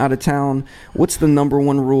Animals from out of town, what's the number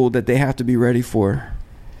one rule that they have to be ready for?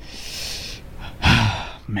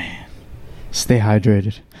 Man. Stay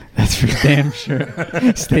hydrated. That's for damn sure.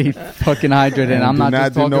 Stay fucking hydrated. And I'm not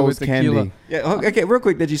just talking with tequila. Yeah. Okay. Real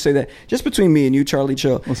quick, did you say that? Just between me and you, Charlie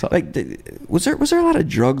Chill. What's up? Like, was there a lot of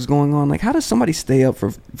drugs going on? Like, how does somebody stay up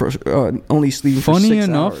for only sleeping for 6 hours? Funny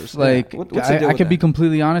enough, like, What's the deal I with could be that?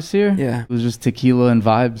 completely honest here. Yeah. It was just tequila and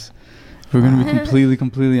vibes. If we're gonna be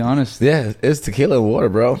completely honest. Yeah, it's tequila and water,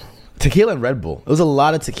 bro. Tequila and Red Bull. It was a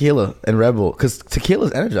lot of tequila and Red Bull because tequila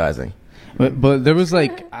is energizing. But there was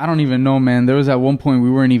like, I don't even know, man. There was at one point we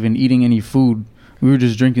weren't even eating any food. We were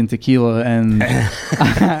just drinking tequila, and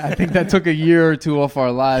I think that took a year or two off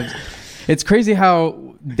our lives. It's crazy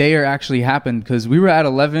how Dare actually happened, because we were at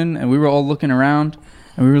 11 and we were all looking around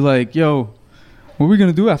and we were like, yo, what are we going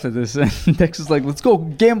to do after this? And Dex was like, let's go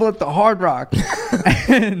gamble at the Hard Rock.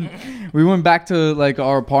 And we went back to like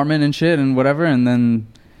our apartment and shit and whatever, and then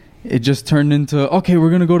it just turned into, okay, we're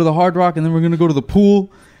going to go to the Hard Rock, and then we're going to go to the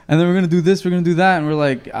pool. And then we're going to do this, we're going to do that. And we're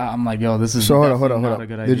like, I'm like, yo, this is So hold not on. a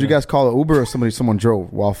good idea. Did you guys call an Uber or someone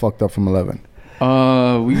drove while fucked up from 11? We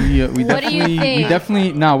What do you definitely,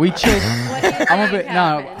 think? we chilled. What do you I'm a think bit,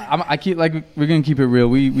 happened? I keep, like, we're going to keep it real.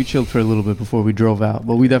 We chilled for a little bit before we drove out,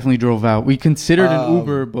 but we definitely drove out. We considered an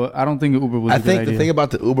Uber, but I don't think an Uber was a good idea. The thing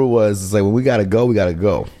about the Uber was, like, when we got to go, we got to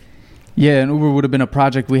go. Yeah, an Uber would have been a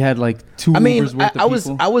project. We had like 2 Ubers worth of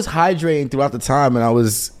people. I was hydrating throughout the time, and I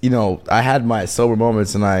was, I had my sober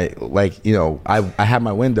moments, and I had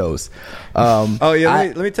my windows. Oh yeah,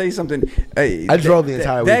 let me tell you something. I drove the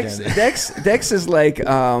entire weekend. Dex is like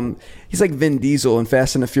he's like Vin Diesel in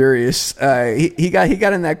Fast and the Furious. He got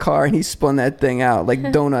in that car and he spun that thing out like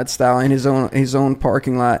donut style in his own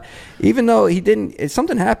parking lot. Even though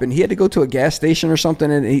something happened. He had to go to a gas station or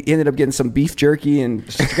something, and he ended up getting some beef jerky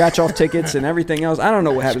and scratch off tickets and everything else. I don't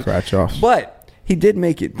know what happened. Scratch off. But he did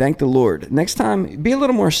make it. Thank the Lord. Next time, be a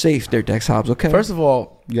little more safe there, Dex Hobbs. Okay. First of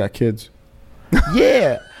all, You got kids.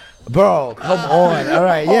 yeah. Bro, come on. All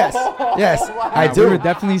right, yes, I do. We were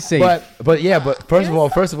definitely safe. But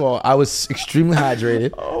first of all, I was extremely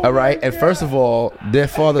hydrated. All right, and first of all, their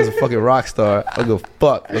father's a fucking rock star. I go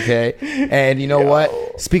fuck, okay. And you know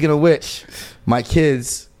what? Speaking of which, my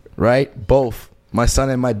kids, right, both my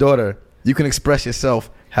son and my daughter, you can express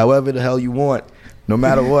yourself however the hell you want, no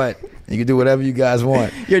matter what. You can do whatever you guys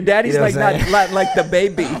want. Your daddy's You know what I'm not saying? like the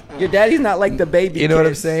baby. Your daddy's not like the baby. You know what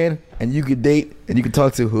I'm kids. saying? And you can date and you can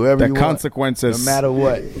talk to whoever The you want, consequences. no matter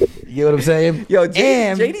what. You know what I'm saying? Yo, And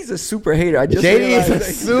JD's a super hater. I just JD realized is a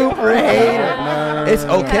that. super hater. It's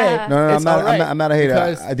okay. No, It's all right. I'm not a hater.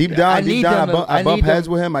 Because Deep down, I need I them to- I bump need them- heads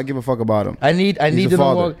with him. I give a fuck about him. I need He's them a to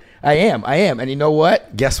father. walk. I am. And you know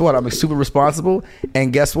what? Guess what? I'm super responsible.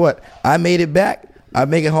 And guess what? I made it back. I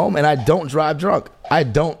make it home, and I don't drive drunk. You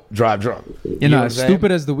know, as stupid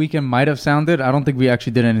as the weekend might have sounded, I don't think we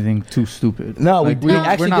actually did anything too stupid. No, Like, we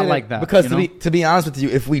actually we're not did like it that. because you know? to be honest with you,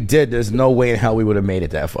 if we did, there's no way in hell we would have made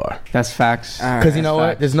it that far. That's facts. All right. Because you know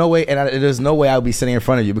what? There's no way, and there's no way I would be sitting in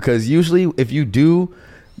front of you. Because usually, if you do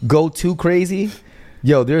go too crazy,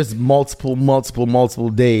 there's multiple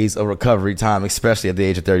days of recovery time, especially at the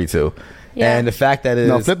age of 32. Yeah. And the fact that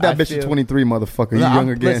No, flip that bitch to 23, motherfucker. You young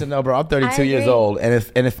again. Listen, no, bro, I'm 32 I years agree. old, and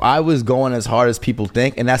if I was going as hard as people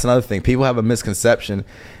think, and that's another thing, people have a misconception,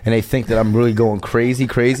 and they think that I'm really going crazy,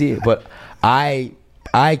 but I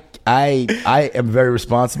am very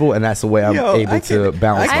responsible, and that's the way I'm able to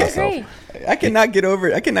balance I myself. agree. I cannot get over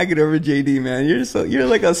JD, man. You're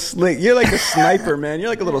like a sniper, man. You're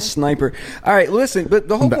like a little sniper. All right, listen, but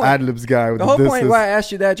the whole I'm the point, ad-libs guy. With the whole point why I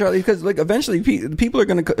asked you that, Charlie, because like eventually people are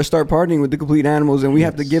going to start partying with the Complete Animals, and we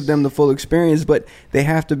have to give them the full experience, but they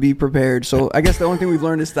have to be prepared. So I guess the only thing we've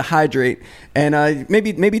learned is to hydrate, and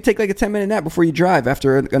maybe take like a 10-minute nap before you drive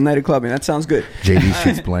after a night of clubbing. That sounds good. JD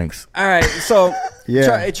shoots blanks. All right, so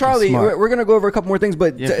Yeah, Charlie, smart. we're gonna go over a couple more things,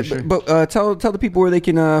 but Yeah, for sure. tell the people where they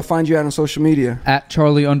can find you out on social media. At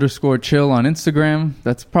Charlie_chill on Instagram.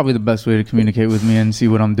 That's probably the best way to communicate with me and see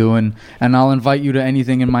what I'm doing. And I'll invite you to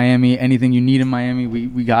anything in Miami, anything you need in Miami.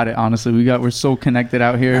 We got it. Honestly, we're so connected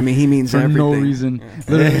out here. I mean, he means for everything. no reason.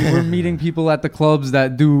 Literally, we're meeting people at the clubs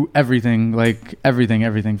that do everything, like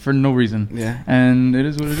everything for no reason. Yeah. And it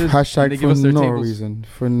is what it is. And they Hashtag give for us their no tables. reason.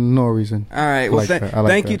 For no reason. All right. Well, like that. I like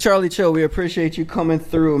thank that. you, Charlie Chill. We appreciate you coming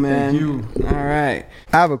through, man. Thank you. All right.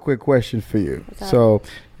 I have a quick question for you. What's up? So,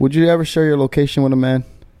 would you ever share your location with a man?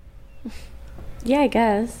 Yeah, I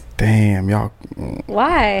guess. Damn, y'all.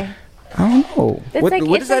 Why? I don't know. It's What like,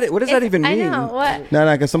 does it's that- like- what does that it's- even I mean? know. What?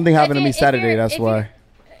 No, because something happened to If me you- if Saturday. you're- That's if why.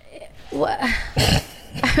 What?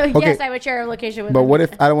 Yes, I would share a location with But him. what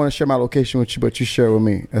if I don't want to share my location with you, but you share it with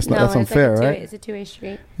me? That's No, that's unfair, like right? It's a two-way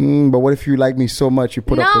street. But what if you like me so much you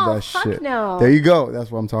put up No, with that fuck shit? no. There you go.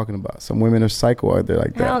 That's what I'm talking about. Some women are psycho out there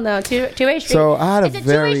like that. Hell no, two-way street. So I had a it's a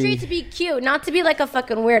very- two-way street to be cute, not to be like a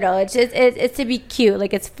fucking weirdo. It's just it's to be cute,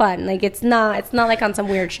 like it's fun, like it's not like on some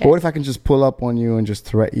weird shit. But what if I can just pull up on you and just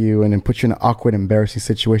threaten you and then put you in an awkward, embarrassing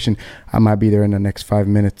situation? I might be there in the next 5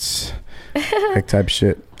 minutes, like type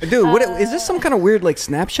shit. Dude, what is this some kind of weird like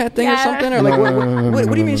Snapchat thing or Yeah. something? Or like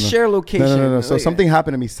what do you mean share location? No. So Like, something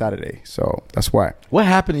happened to me Saturday, so that's why. What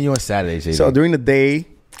happened to you on Saturday, JD? So during the day,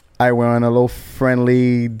 I went on a little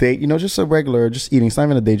friendly date. You know, just a regular, just eating. It's not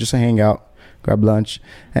even a date, just a hangout, grab lunch,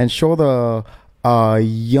 and show the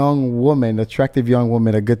young woman, attractive young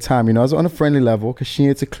woman, a good time. You know, I was on a friendly level because she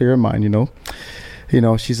needs a clear mind. You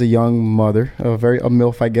know, she's a young mother, a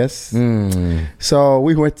MILF, I guess. So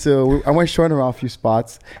we went I went showing her around a few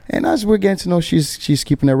spots, and as we're getting to know, she's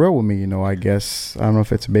keeping it real with me. You know, I guess I don't know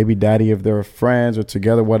if it's a baby daddy, if they're friends or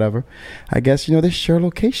together, whatever. I guess they share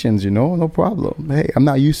locations. You know, no problem. Hey, I'm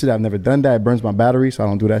not used to that. I've never done that. It burns my battery, so I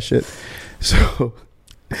don't do that shit. So.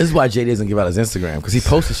 This is why JD doesn't give out his Instagram, because he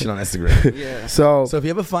posts shit on Instagram. yeah. So So if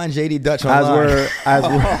you ever find JD Dutch as online, we're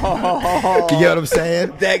you get what I'm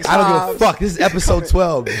saying? Dex I don't give Hobbs. a fuck. This is episode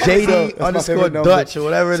 12. That's JD my underscore favorite number. Dutch or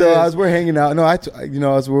whatever it so is. as we're hanging out,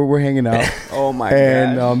 as we're hanging out, Oh my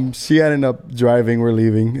and god. she ended up driving. We're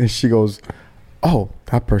leaving, and she goes, "Oh,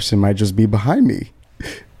 that person might just be behind me."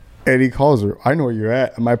 And he calls her. I know where you're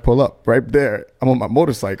at. I might pull up right there. I'm on my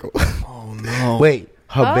motorcycle. Wait,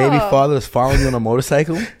 her baby Oh. father is following you on a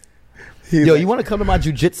motorcycle? He's Yo, like, you want to come to my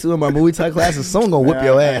jujitsu and my Muay Thai classes? Someone gonna whip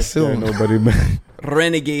your ass soon. Nobody, man.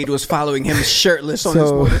 Renegade was following him shirtless on his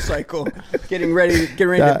So- motorcycle, getting ready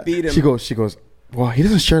to beat him. She goes. Well, he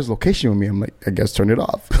doesn't share his location with me. I'm like, I guess turn it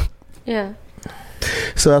off. Yeah.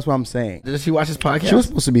 So that's what I'm saying. Did she watch his podcast? She was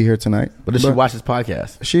supposed to be here tonight, but did she watch his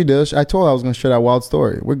podcast? She does. I told her I was going to share that wild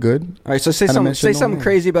story. We're good. All right, so say Kinda something. mentioned Say no something name.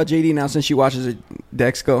 crazy about JD now since she watches it.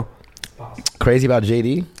 Dex, go. Crazy about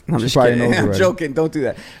JD? I'm She just probably kidding. knows I'm already. joking. Don't do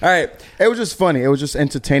that. All right. It was just funny. It was just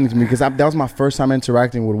entertaining to me because that was my first time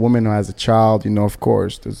interacting with a woman who has a child. Of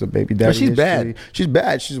course, there's a baby daddy. she's history. bad. She's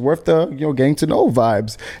bad. She's worth the getting to know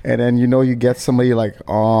vibes. And then you get somebody like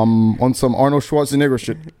on some Arnold Schwarzenegger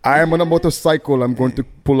shit. I am on a motorcycle. I'm going to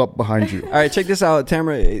pull up behind you. All right, check this out,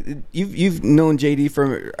 Tamara. You've known JD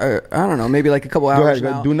for I don't know, maybe like a couple Go hours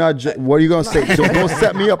ahead. now. Do not. What are you gonna say? Don't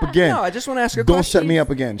set me up again. No, I just want to ask her. a Don't question. set me up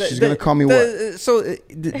again. She's gonna call me what? So,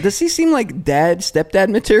 does he seem like stepdad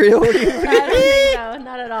material? I don't think so.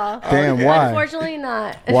 Not at all. Damn, why? Unfortunately,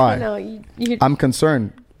 not. Why? No, you I'm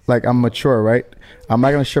concerned. Like I'm mature, right? I'm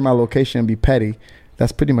not gonna share my location and be petty.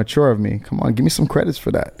 That's pretty mature of me. Come on, give me some credits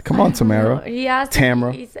for that. Come on, Tamara. He asked.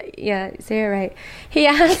 Tamara. Yeah, say it right. He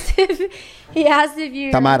asked if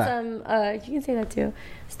you Tamara. You can say that too.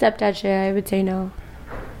 Stepdad shit. I would say no.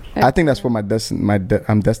 I think that's what I'm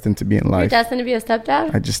destined to be in You're life. destined to be a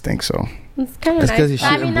stepdad. I just think so. It's kind of That's nice. 'cause he's I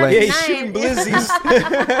shooting mean, that's blanks. Yeah, he's nice.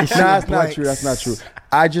 shooting blizzies. Nah, that's not true. That's not true.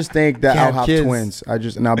 I just think that Can't I'll have have kids. twins.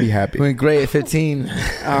 And I'll be happy. Doing great at 15.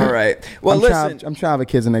 All right. Well, I'm listen. trying to have a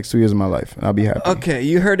kids in the next 2 years of my life, and I'll be happy. Okay,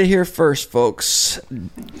 you heard it here first, folks.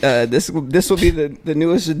 This will be the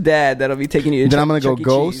newest dad that'll be taking you to Then I'm gonna go Chuck E.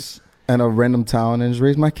 ghost Cheese. in a random town and just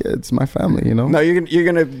raise my kids, my family. No, you're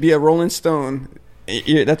gonna be a Rolling Stone.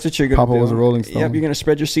 That's what you're gonna Papa do. was a Rolling Stone. Yep, you're gonna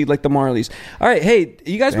spread your seed like the Marleys. All right, hey,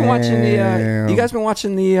 you guys been watching Damn.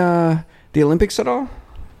 the Olympics at all?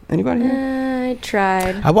 Anybody here? I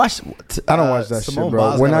tried. I watched. I don't watch that Simone shit, bro.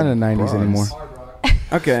 Biles We're got not a in the 90s bronze. anymore.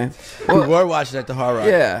 Okay. We were watching at the Hard Rock.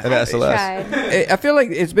 Yeah. At SLS. Tried. I feel like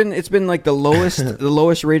it's been like the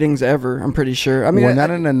lowest ratings ever. I'm pretty sure. I mean, We're not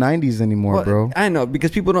in the 90s anymore, well, bro. I know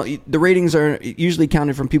because people don't. The ratings are usually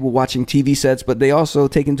counted from people watching TV sets, but they also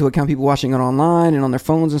take into account people watching it online and on their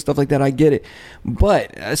phones and stuff like that. I get it,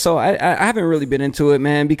 but so I haven't really been into it,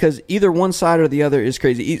 man, because either one side or the other is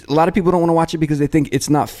crazy. A lot of people don't want to watch it because they think it's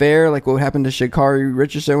not fair, like what happened to Sha'Carri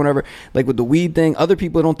Richardson, whatever, like with the weed thing. Other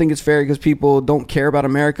people don't think it's fair because people don't care about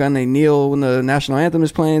America and they kneel when the national anthem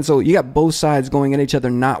is playing. So you got both sides going at each other,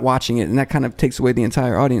 not watching it, and that kind of takes away the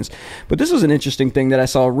entire audience. But this was an interesting thing that I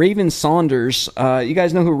saw. Raven Saunders. You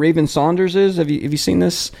guys know who Raven Saunders is? Have you seen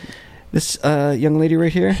this young lady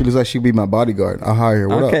right here? She looks like she'd be my bodyguard. I'll hire her.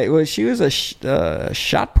 What Okay, up? well, she was a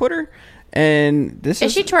shot putter, and this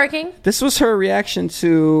Is she twerking? this was her reaction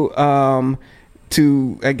to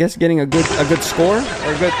I guess getting a good score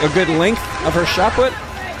or a good length of her shot put.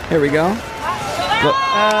 Here we go. Look.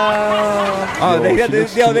 Oh, they got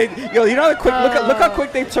this. You know how quick. Look how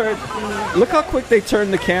quick they turn. Look how quick they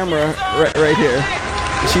turn the camera right here.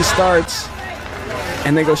 She starts,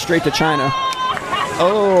 and they go straight to China.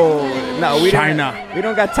 Oh no, we China. We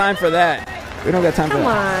don't got time for that. We don't got time for Come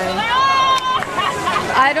that.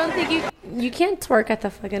 on. I don't think you can't twerk at the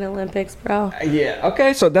fucking Olympics, bro. Yeah.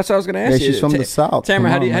 Okay. So that's what I was gonna ask Yeah, you. she's from the South. Tamara,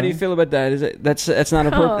 Come how do on, you man. feel about that? Is it that's not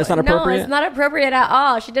No, it's not appropriate? No, it's not appropriate at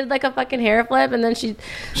all. She did like a fucking hair flip and then she had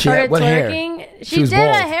started what hair? twerking. She She was did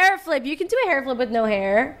bald. a hair flip. You can do a hair flip with no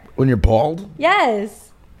hair. When you're bald?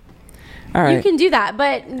 Yes. All right. You can do that,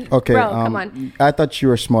 but Okay, bro, come on. I thought you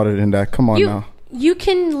were smarter than that. Come on now. You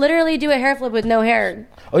can literally do a hair flip with no hair.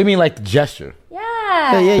 Oh, you mean like the gesture?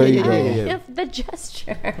 Yeah. yeah, There you go. yeah. The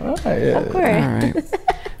gesture. Of All course. right.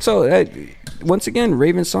 So once again,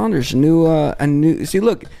 Raven Saunders, a new. See,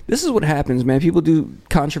 look, this is what happens, man. People do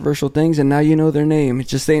controversial things, and now you know their name. It's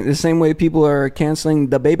just the same way people are canceling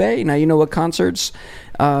the baby. Now you know what concerts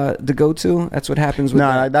to go to. That's what happens with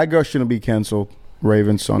Nah, that girl shouldn't be canceled.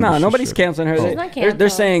 Raven Saunders. No, She nobody's should. canceling her. She's not They're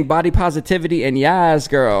canceled. saying body positivity and yes,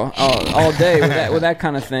 girl, all day with that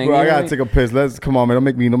kind of thing. Bro, You I know gotta what take a piss. Come on, man. Don't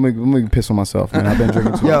make me piss on myself, man. I've been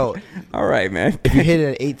drinking too much. Yo, All right, man. if you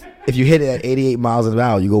hit it at 88 miles an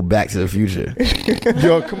hour, you go back to the future.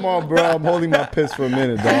 Yo, come on, bro. I'm holding my piss for a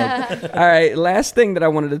minute, dog. All right, last thing that I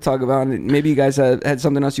wanted to talk about, and maybe you guys had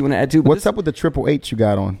something else you want to add to. But What's up with the Triple H you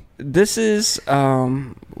got on? This is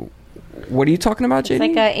what are you talking about, JD?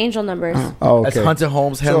 It's like angel numbers. Oh, okay. That's Hunter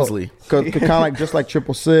Holmes Hemsley. Kind of like just like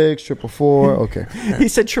 666, 444. Okay. He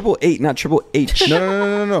said 888, not Triple H.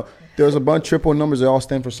 No. There's a bunch of triple numbers. They all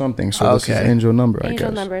stand for something. So this is Okay. angel number, I Angel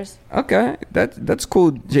guess. numbers. Okay, that's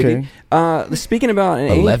cool, JD. Speaking about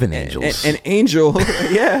 11 angels. An angel,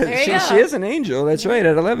 yeah, There you she go. is an angel. That's right,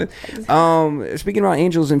 at 11. Speaking about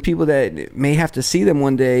angels and people that may have to see them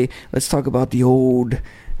one day, let's talk about the old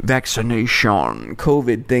vaccination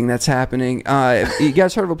COVID thing that's happening. You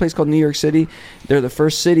guys heard of a place called New York City? They're the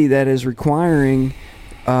first city that is requiring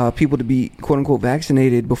people to be quote unquote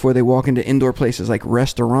vaccinated before they walk into indoor places like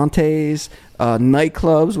restaurantes,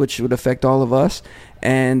 nightclubs, which would affect all of us,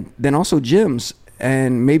 and then also gyms.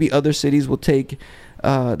 And maybe other cities will take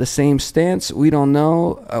the same stance. We don't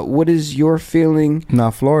know. What is your feeling?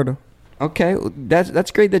 Not Florida. Okay, that's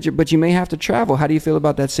great but you may have to travel. How do you feel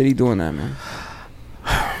about that city doing that, man?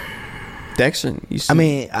 Dexter, you see? I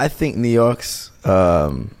mean, I think New York's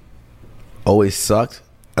always sucked.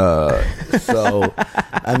 So,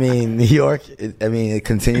 I mean, New York, it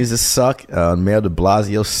continues to suck. Mayor de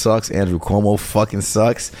Blasio sucks. Andrew Cuomo fucking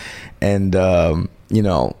sucks. And,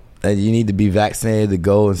 you need to be vaccinated to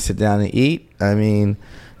go and sit down and eat. I mean,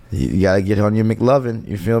 you got to get on your McLovin.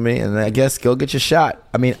 You feel me? And I guess go get your shot.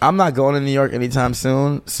 I mean, I'm not going to New York anytime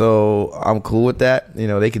soon, so I'm cool with that.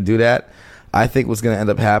 They can do that. I think what's going to end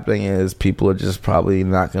up happening is people are just probably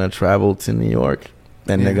not going to travel to New York,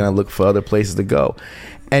 and they're going to look for other places to go.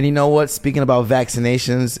 And you know what? Speaking about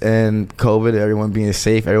vaccinations and COVID, everyone be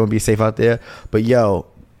safe out there. But yo,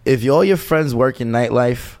 if all your friends work in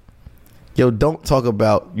nightlife, don't talk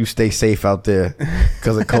about you stay safe out there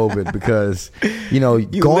because of COVID. Because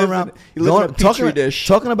going around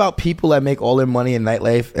talking about people that make all their money in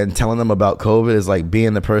nightlife and telling them about COVID is like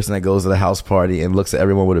being the person that goes to the house party and looks at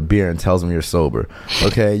everyone with a beer and tells them you're sober.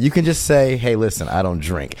 Okay, you can just say, "Hey, listen, I don't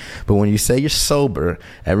drink." But when you say you're sober,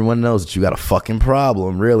 everyone knows that you got a fucking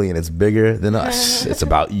problem, really, and it's bigger than us. It's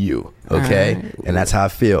about you. Okay, and that's how I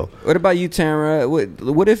feel. What about you, Tamara?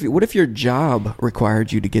 What if your job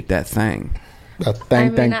required you to get that thing? That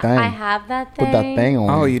thing. I have that thing. Put that thing on.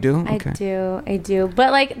 Oh, you do? I Okay. I do. But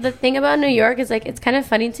like the thing about New York is like it's kind of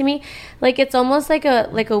funny to me. Like it's almost like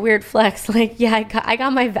a weird flex. Like I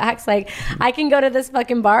got my vax. Like I can go to this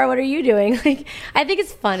fucking bar. What are you doing? Like I think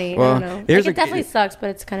it's funny. Well, I don't know. here's Like, it definitely sucks, but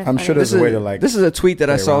it's kind of. I'm funny. sure there's a way to like. This is a tweet that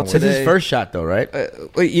I play saw around with it. This is today. his first shot, though, right?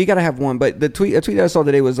 Wait, you gotta have one. But a tweet that I saw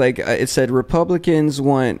today was like it said Republicans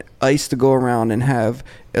want ICE to go around and have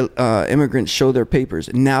immigrants show their papers.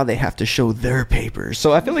 Now they have to show their papers.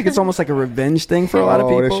 So I feel like it's almost like a revenge thing for a lot of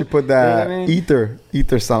people. They should put that You know what I mean?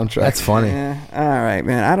 ether soundtrack. That's funny. Yeah. All right,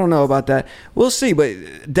 man. I don't know about that. We'll see.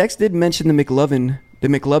 But Dex did mention the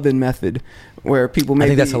McLovin method, where people may. I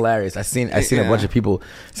think that's hilarious. I seen a bunch of people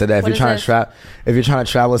said that if What you're is trying this? if you're trying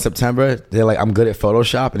to travel in September, they're like, I'm good at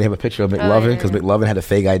Photoshop, and they have a picture of McLovin because yeah. McLovin had a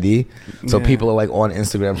fake ID. So Yeah. people are like on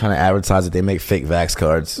Instagram trying to advertise that they make fake vax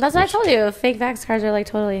cards. That's what I told you. Fake vax cards are like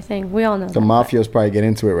totally a thing. We all know. The that. mafias probably get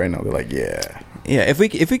into it right now. They're like, yeah. Yeah, if we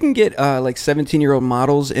can get like 17-year-old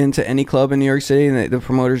models into any club in New York City and the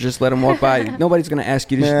promoters just let them walk by, nobody's gonna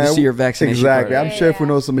ask you to see your vaccination Exactly. card. I'm sure if we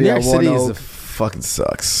know New somebody York at City One is Oak. fucking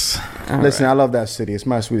sucks. Listen, I love that city. It's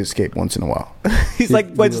my sweet escape once in a while. He's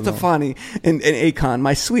like Gwen Stefani and Akon.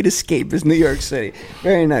 My sweet escape is New York City.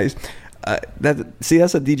 Very nice. That's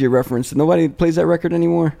a DJ reference. Nobody plays that record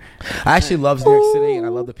anymore. I actually love New York City, and I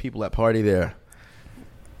love the people that party there.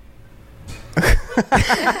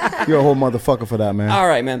 You're a whole motherfucker for that, man. All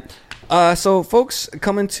right, man. So, folks,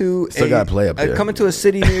 coming to Still gotta play up there. coming to a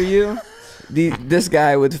city near you. This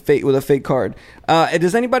guy with a fake card.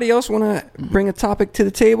 Does anybody else want to bring a topic to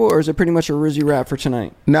the table, or is it pretty much a Rizzy wrap for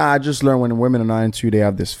tonight? Nah, I just learned when women are not into you, they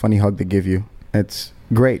have this funny hug they give you. It's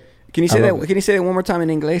great. Can you say I that? love it. Can you say it one more time in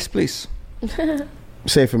English, please?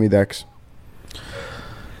 Say it for me, Dex.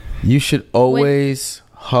 You should always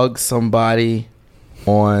hug somebody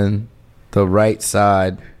on the right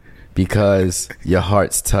side because your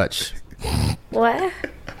hearts touch. What?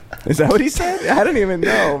 Is that what he said? I don't even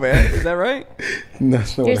know, man. Is that right?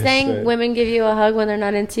 That's not You're what I saying said. women give you a hug when they're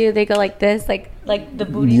not into you? They go like this, like the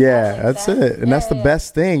booty. Yeah, like that's that? it. And that's the Yeah.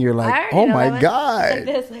 best thing. You're I like, already oh know my that one. God. Like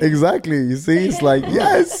this, like- Exactly. You see? It's like,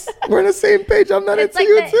 yes, we're on the same page. I'm not It's into like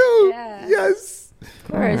you that- too. yeah. Yes.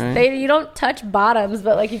 Of course. Alright. You don't touch bottoms,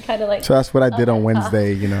 but like you kind of like. So that's what I did on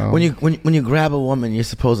Wednesday, you know. When you grab a woman, you're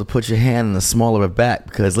supposed to put your hand in the small of her back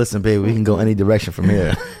because listen, baby, we can go any direction from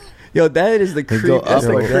here. Yo, that is the go creep. That's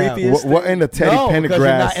the up or down. creepiest. What in the Teddy no, because you're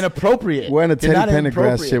not Pendergrass? inappropriate. What in the You're Teddy not Pendergrass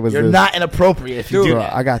inappropriate. shit was You're this? not inappropriate if you Dude, do Bro,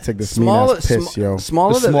 that. I gotta take this mean ass piss, yo.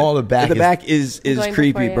 Smaller The smaller back the is- back is Going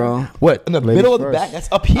creepy, before you. bro. What in the Ladies middle of the first. back? That's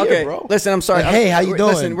up here, Okay, bro. listen, I'm sorry. Like, hey, how you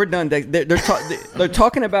doing? Listen, we're done. They're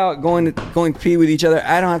talking about going to pee with each other.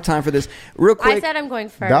 I don't have time for this. Real I quick. said I'm going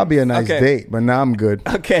first. That'll be a nice Okay. date, but now I'm good.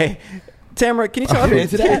 Okay. Tamara, can you tell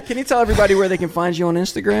into that? can you tell everybody where they can find you on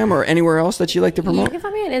Instagram or anywhere else that you like to You promote? can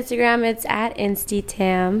find me on Instagram. It's at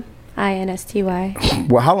InstyTam, INSTY.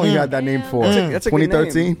 Well, how long you had that name for? That's a good name.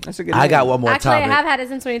 2013? That's a good I name. got one more Actually, topic. I have had it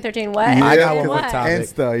since 2013. What? I got Yeah, one more What? topic.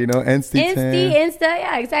 Insta, you know, Insty. Insta,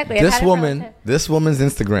 yeah, exactly. I've This had it for a long woman, time. this woman's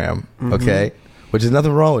Instagram, okay, which is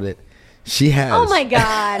nothing wrong with it. She has. Oh my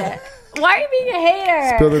god. Why are you being a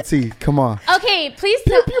hater? Spill the tea. Come on. Okay, please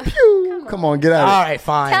tell. Pew. Come on, get All out right,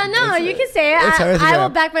 fine. No, you can say it. it's her I Instagram. will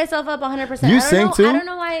back myself up 100%. You I don't sing know, too? I don't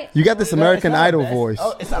know why. You got this American Idol voice.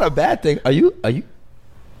 Oh, it's not a bad thing. Are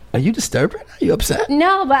you disturbed right now? Are you upset?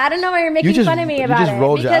 No, but I don't know why you're making just- fun of me you about just it.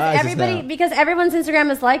 rolled your because eyes just everybody, now. because everyone's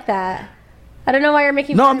Instagram is like that. I don't know why you're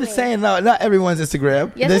making. No, fun I'm of just me. saying. No, not everyone's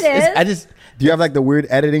Instagram. Yes, it is. I just Do you have like the weird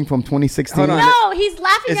editing from 2016? Hold on. No, he's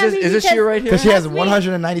laughing Is at this me. is this because you right here? because she has That's me.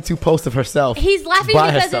 192 posts of herself. He's laughing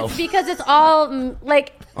by because herself. it's all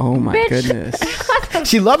like. Oh my bitch. goodness.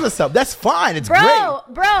 She loves herself. That's fine. It's great.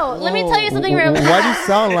 Bro, let me tell you something real quick. Why do you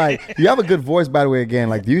sound like you have a good voice? By the way, again,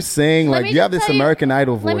 like do you sing? Let Like me you have just this tell you- American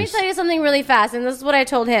Idol voice. Let me tell you something really fast, and this is what I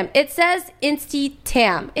told him. It says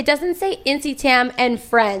InstyTam. It doesn't say InstyTam and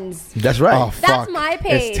friends. That's right. Oh fuck! my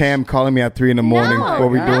page. It's Tam calling me at 3 a.m. No,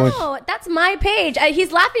 What we doing? no, that's my page.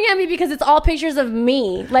 He's laughing at me because it's all pictures of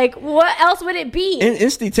me. Like, what else would it be? In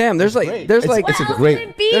Insty-Tam, there's like great. there's It's- like what it's a else great- would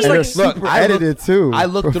it be? there's And like they're look, super I looked- edited too. I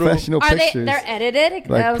looked through- professional Are they? pictures. They're edited. Like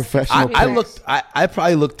That was professional creepy. I looked. I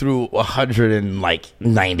probably looked through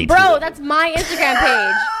 190. Bro, that's my Instagram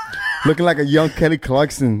page. looking like a young Kelly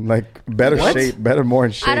Clarkson, like better shape, more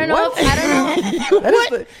in shape. I don't know. I don't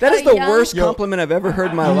know. that is A the young- worst compliment I've ever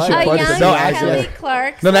heard in my You life. should A put young this No, in actually- Kelly Instagram.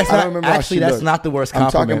 Clarkson. No, that's I don't not. remember how Actually, she that's looked. not the worst I'm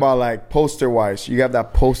compliment. talking about like poster wise. You have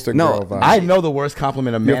that poster No, girl vibe. I know the worst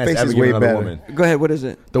compliment a Your man has face ever is given way another better. woman. Go ahead. What is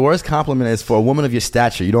it? The worst compliment is for a woman of your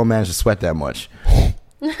stature. You don't manage to sweat that much.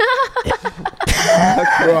 Bro,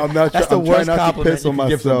 I'm not. That's the I'm trying worst not to compliment piss you on can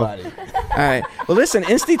give myself. somebody. All right. Well, listen,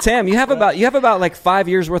 Insty-Tam, you have about like 5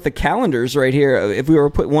 years worth of calendars right here. If we were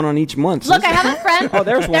to put one on each month. So Look, I have a friend. Oh,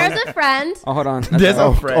 there's one. There's a friend. Oh, hold on. There's a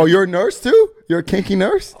Oh, friend. oh, you're a nurse too? You're a kinky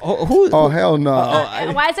nurse? who? Oh hell no!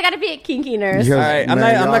 Why is it got to be a kinky nurse? Yeah. All right, I'm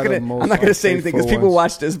Man, not y'all the gonna most say anything because unfaithful people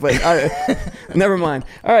ones. watch this, but never mind.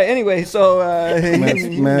 All right, anyway, so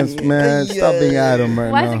man, stop being Adam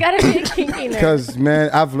right Why is it now. got to be a kinky nurse? Because man,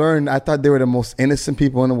 I've learned. I thought they were the most innocent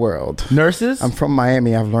people in the world. Nurses? I'm from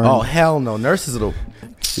Miami. I've learned. Oh hell no! Nurses will.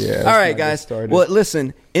 yeah. all right, guys. Well,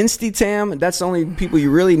 listen, Insty-Tam, that's the only people you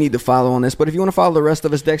really need to follow on this. But if you want to follow the rest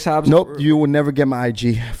of us, Dex Hobbs. Nope, you will never get my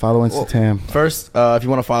IG. Follow Instagram. First, if you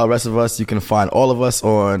want to follow the rest of us, you can find all of us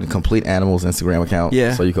on Complete Animals Instagram account.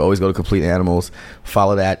 Yeah. So you can always go to Complete Animals,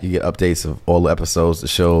 follow that. You get updates of all the episodes, the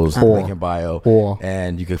shows, link in bio,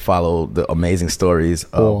 and you can follow the amazing stories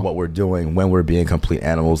of what we're doing when we're being complete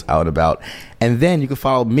animals out and about. And then you can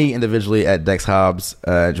follow me individually at Dex Hobbs,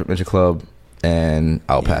 Drip Ninja Club, and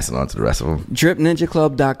I'll pass it on to the rest of them.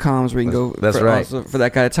 DripNinjaClub.com is where you can go. That's for, right. also for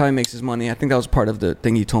that guy. That's how he makes his money. I think that was part of the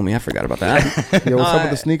thing you told me. I forgot about that. Yeah, what's up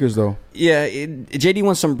with the sneakers though? Yeah, JD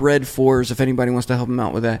wants some bread fours if anybody wants to help him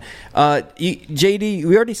out with that. JD,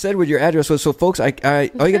 we already said what your address was. So, folks, all you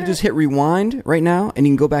got to do is hit rewind right now, and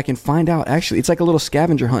you can go back and find out. Actually, it's like a little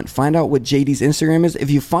scavenger hunt. Find out what JD's Instagram is. If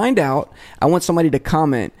you find out, I want somebody to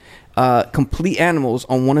comment complete animals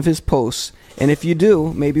on one of his posts. And if you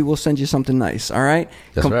do, maybe we'll send you something nice. All right.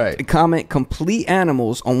 That's right. Comment complete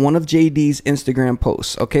animals on one of JD's Instagram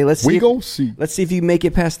posts. Okay. Let's see. Let's see if you make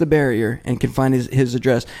it past the barrier and can find his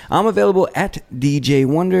address. I'm available at DJ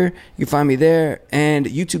Wonder. You can find me there, and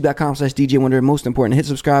YouTube.com/DJ Wonder. Most important, hit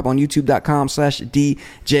subscribe on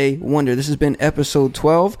YouTube.com/DJ Wonder. This has been episode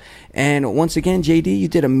 12. And once again, JD, you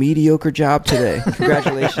did a mediocre job today.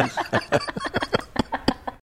 Congratulations.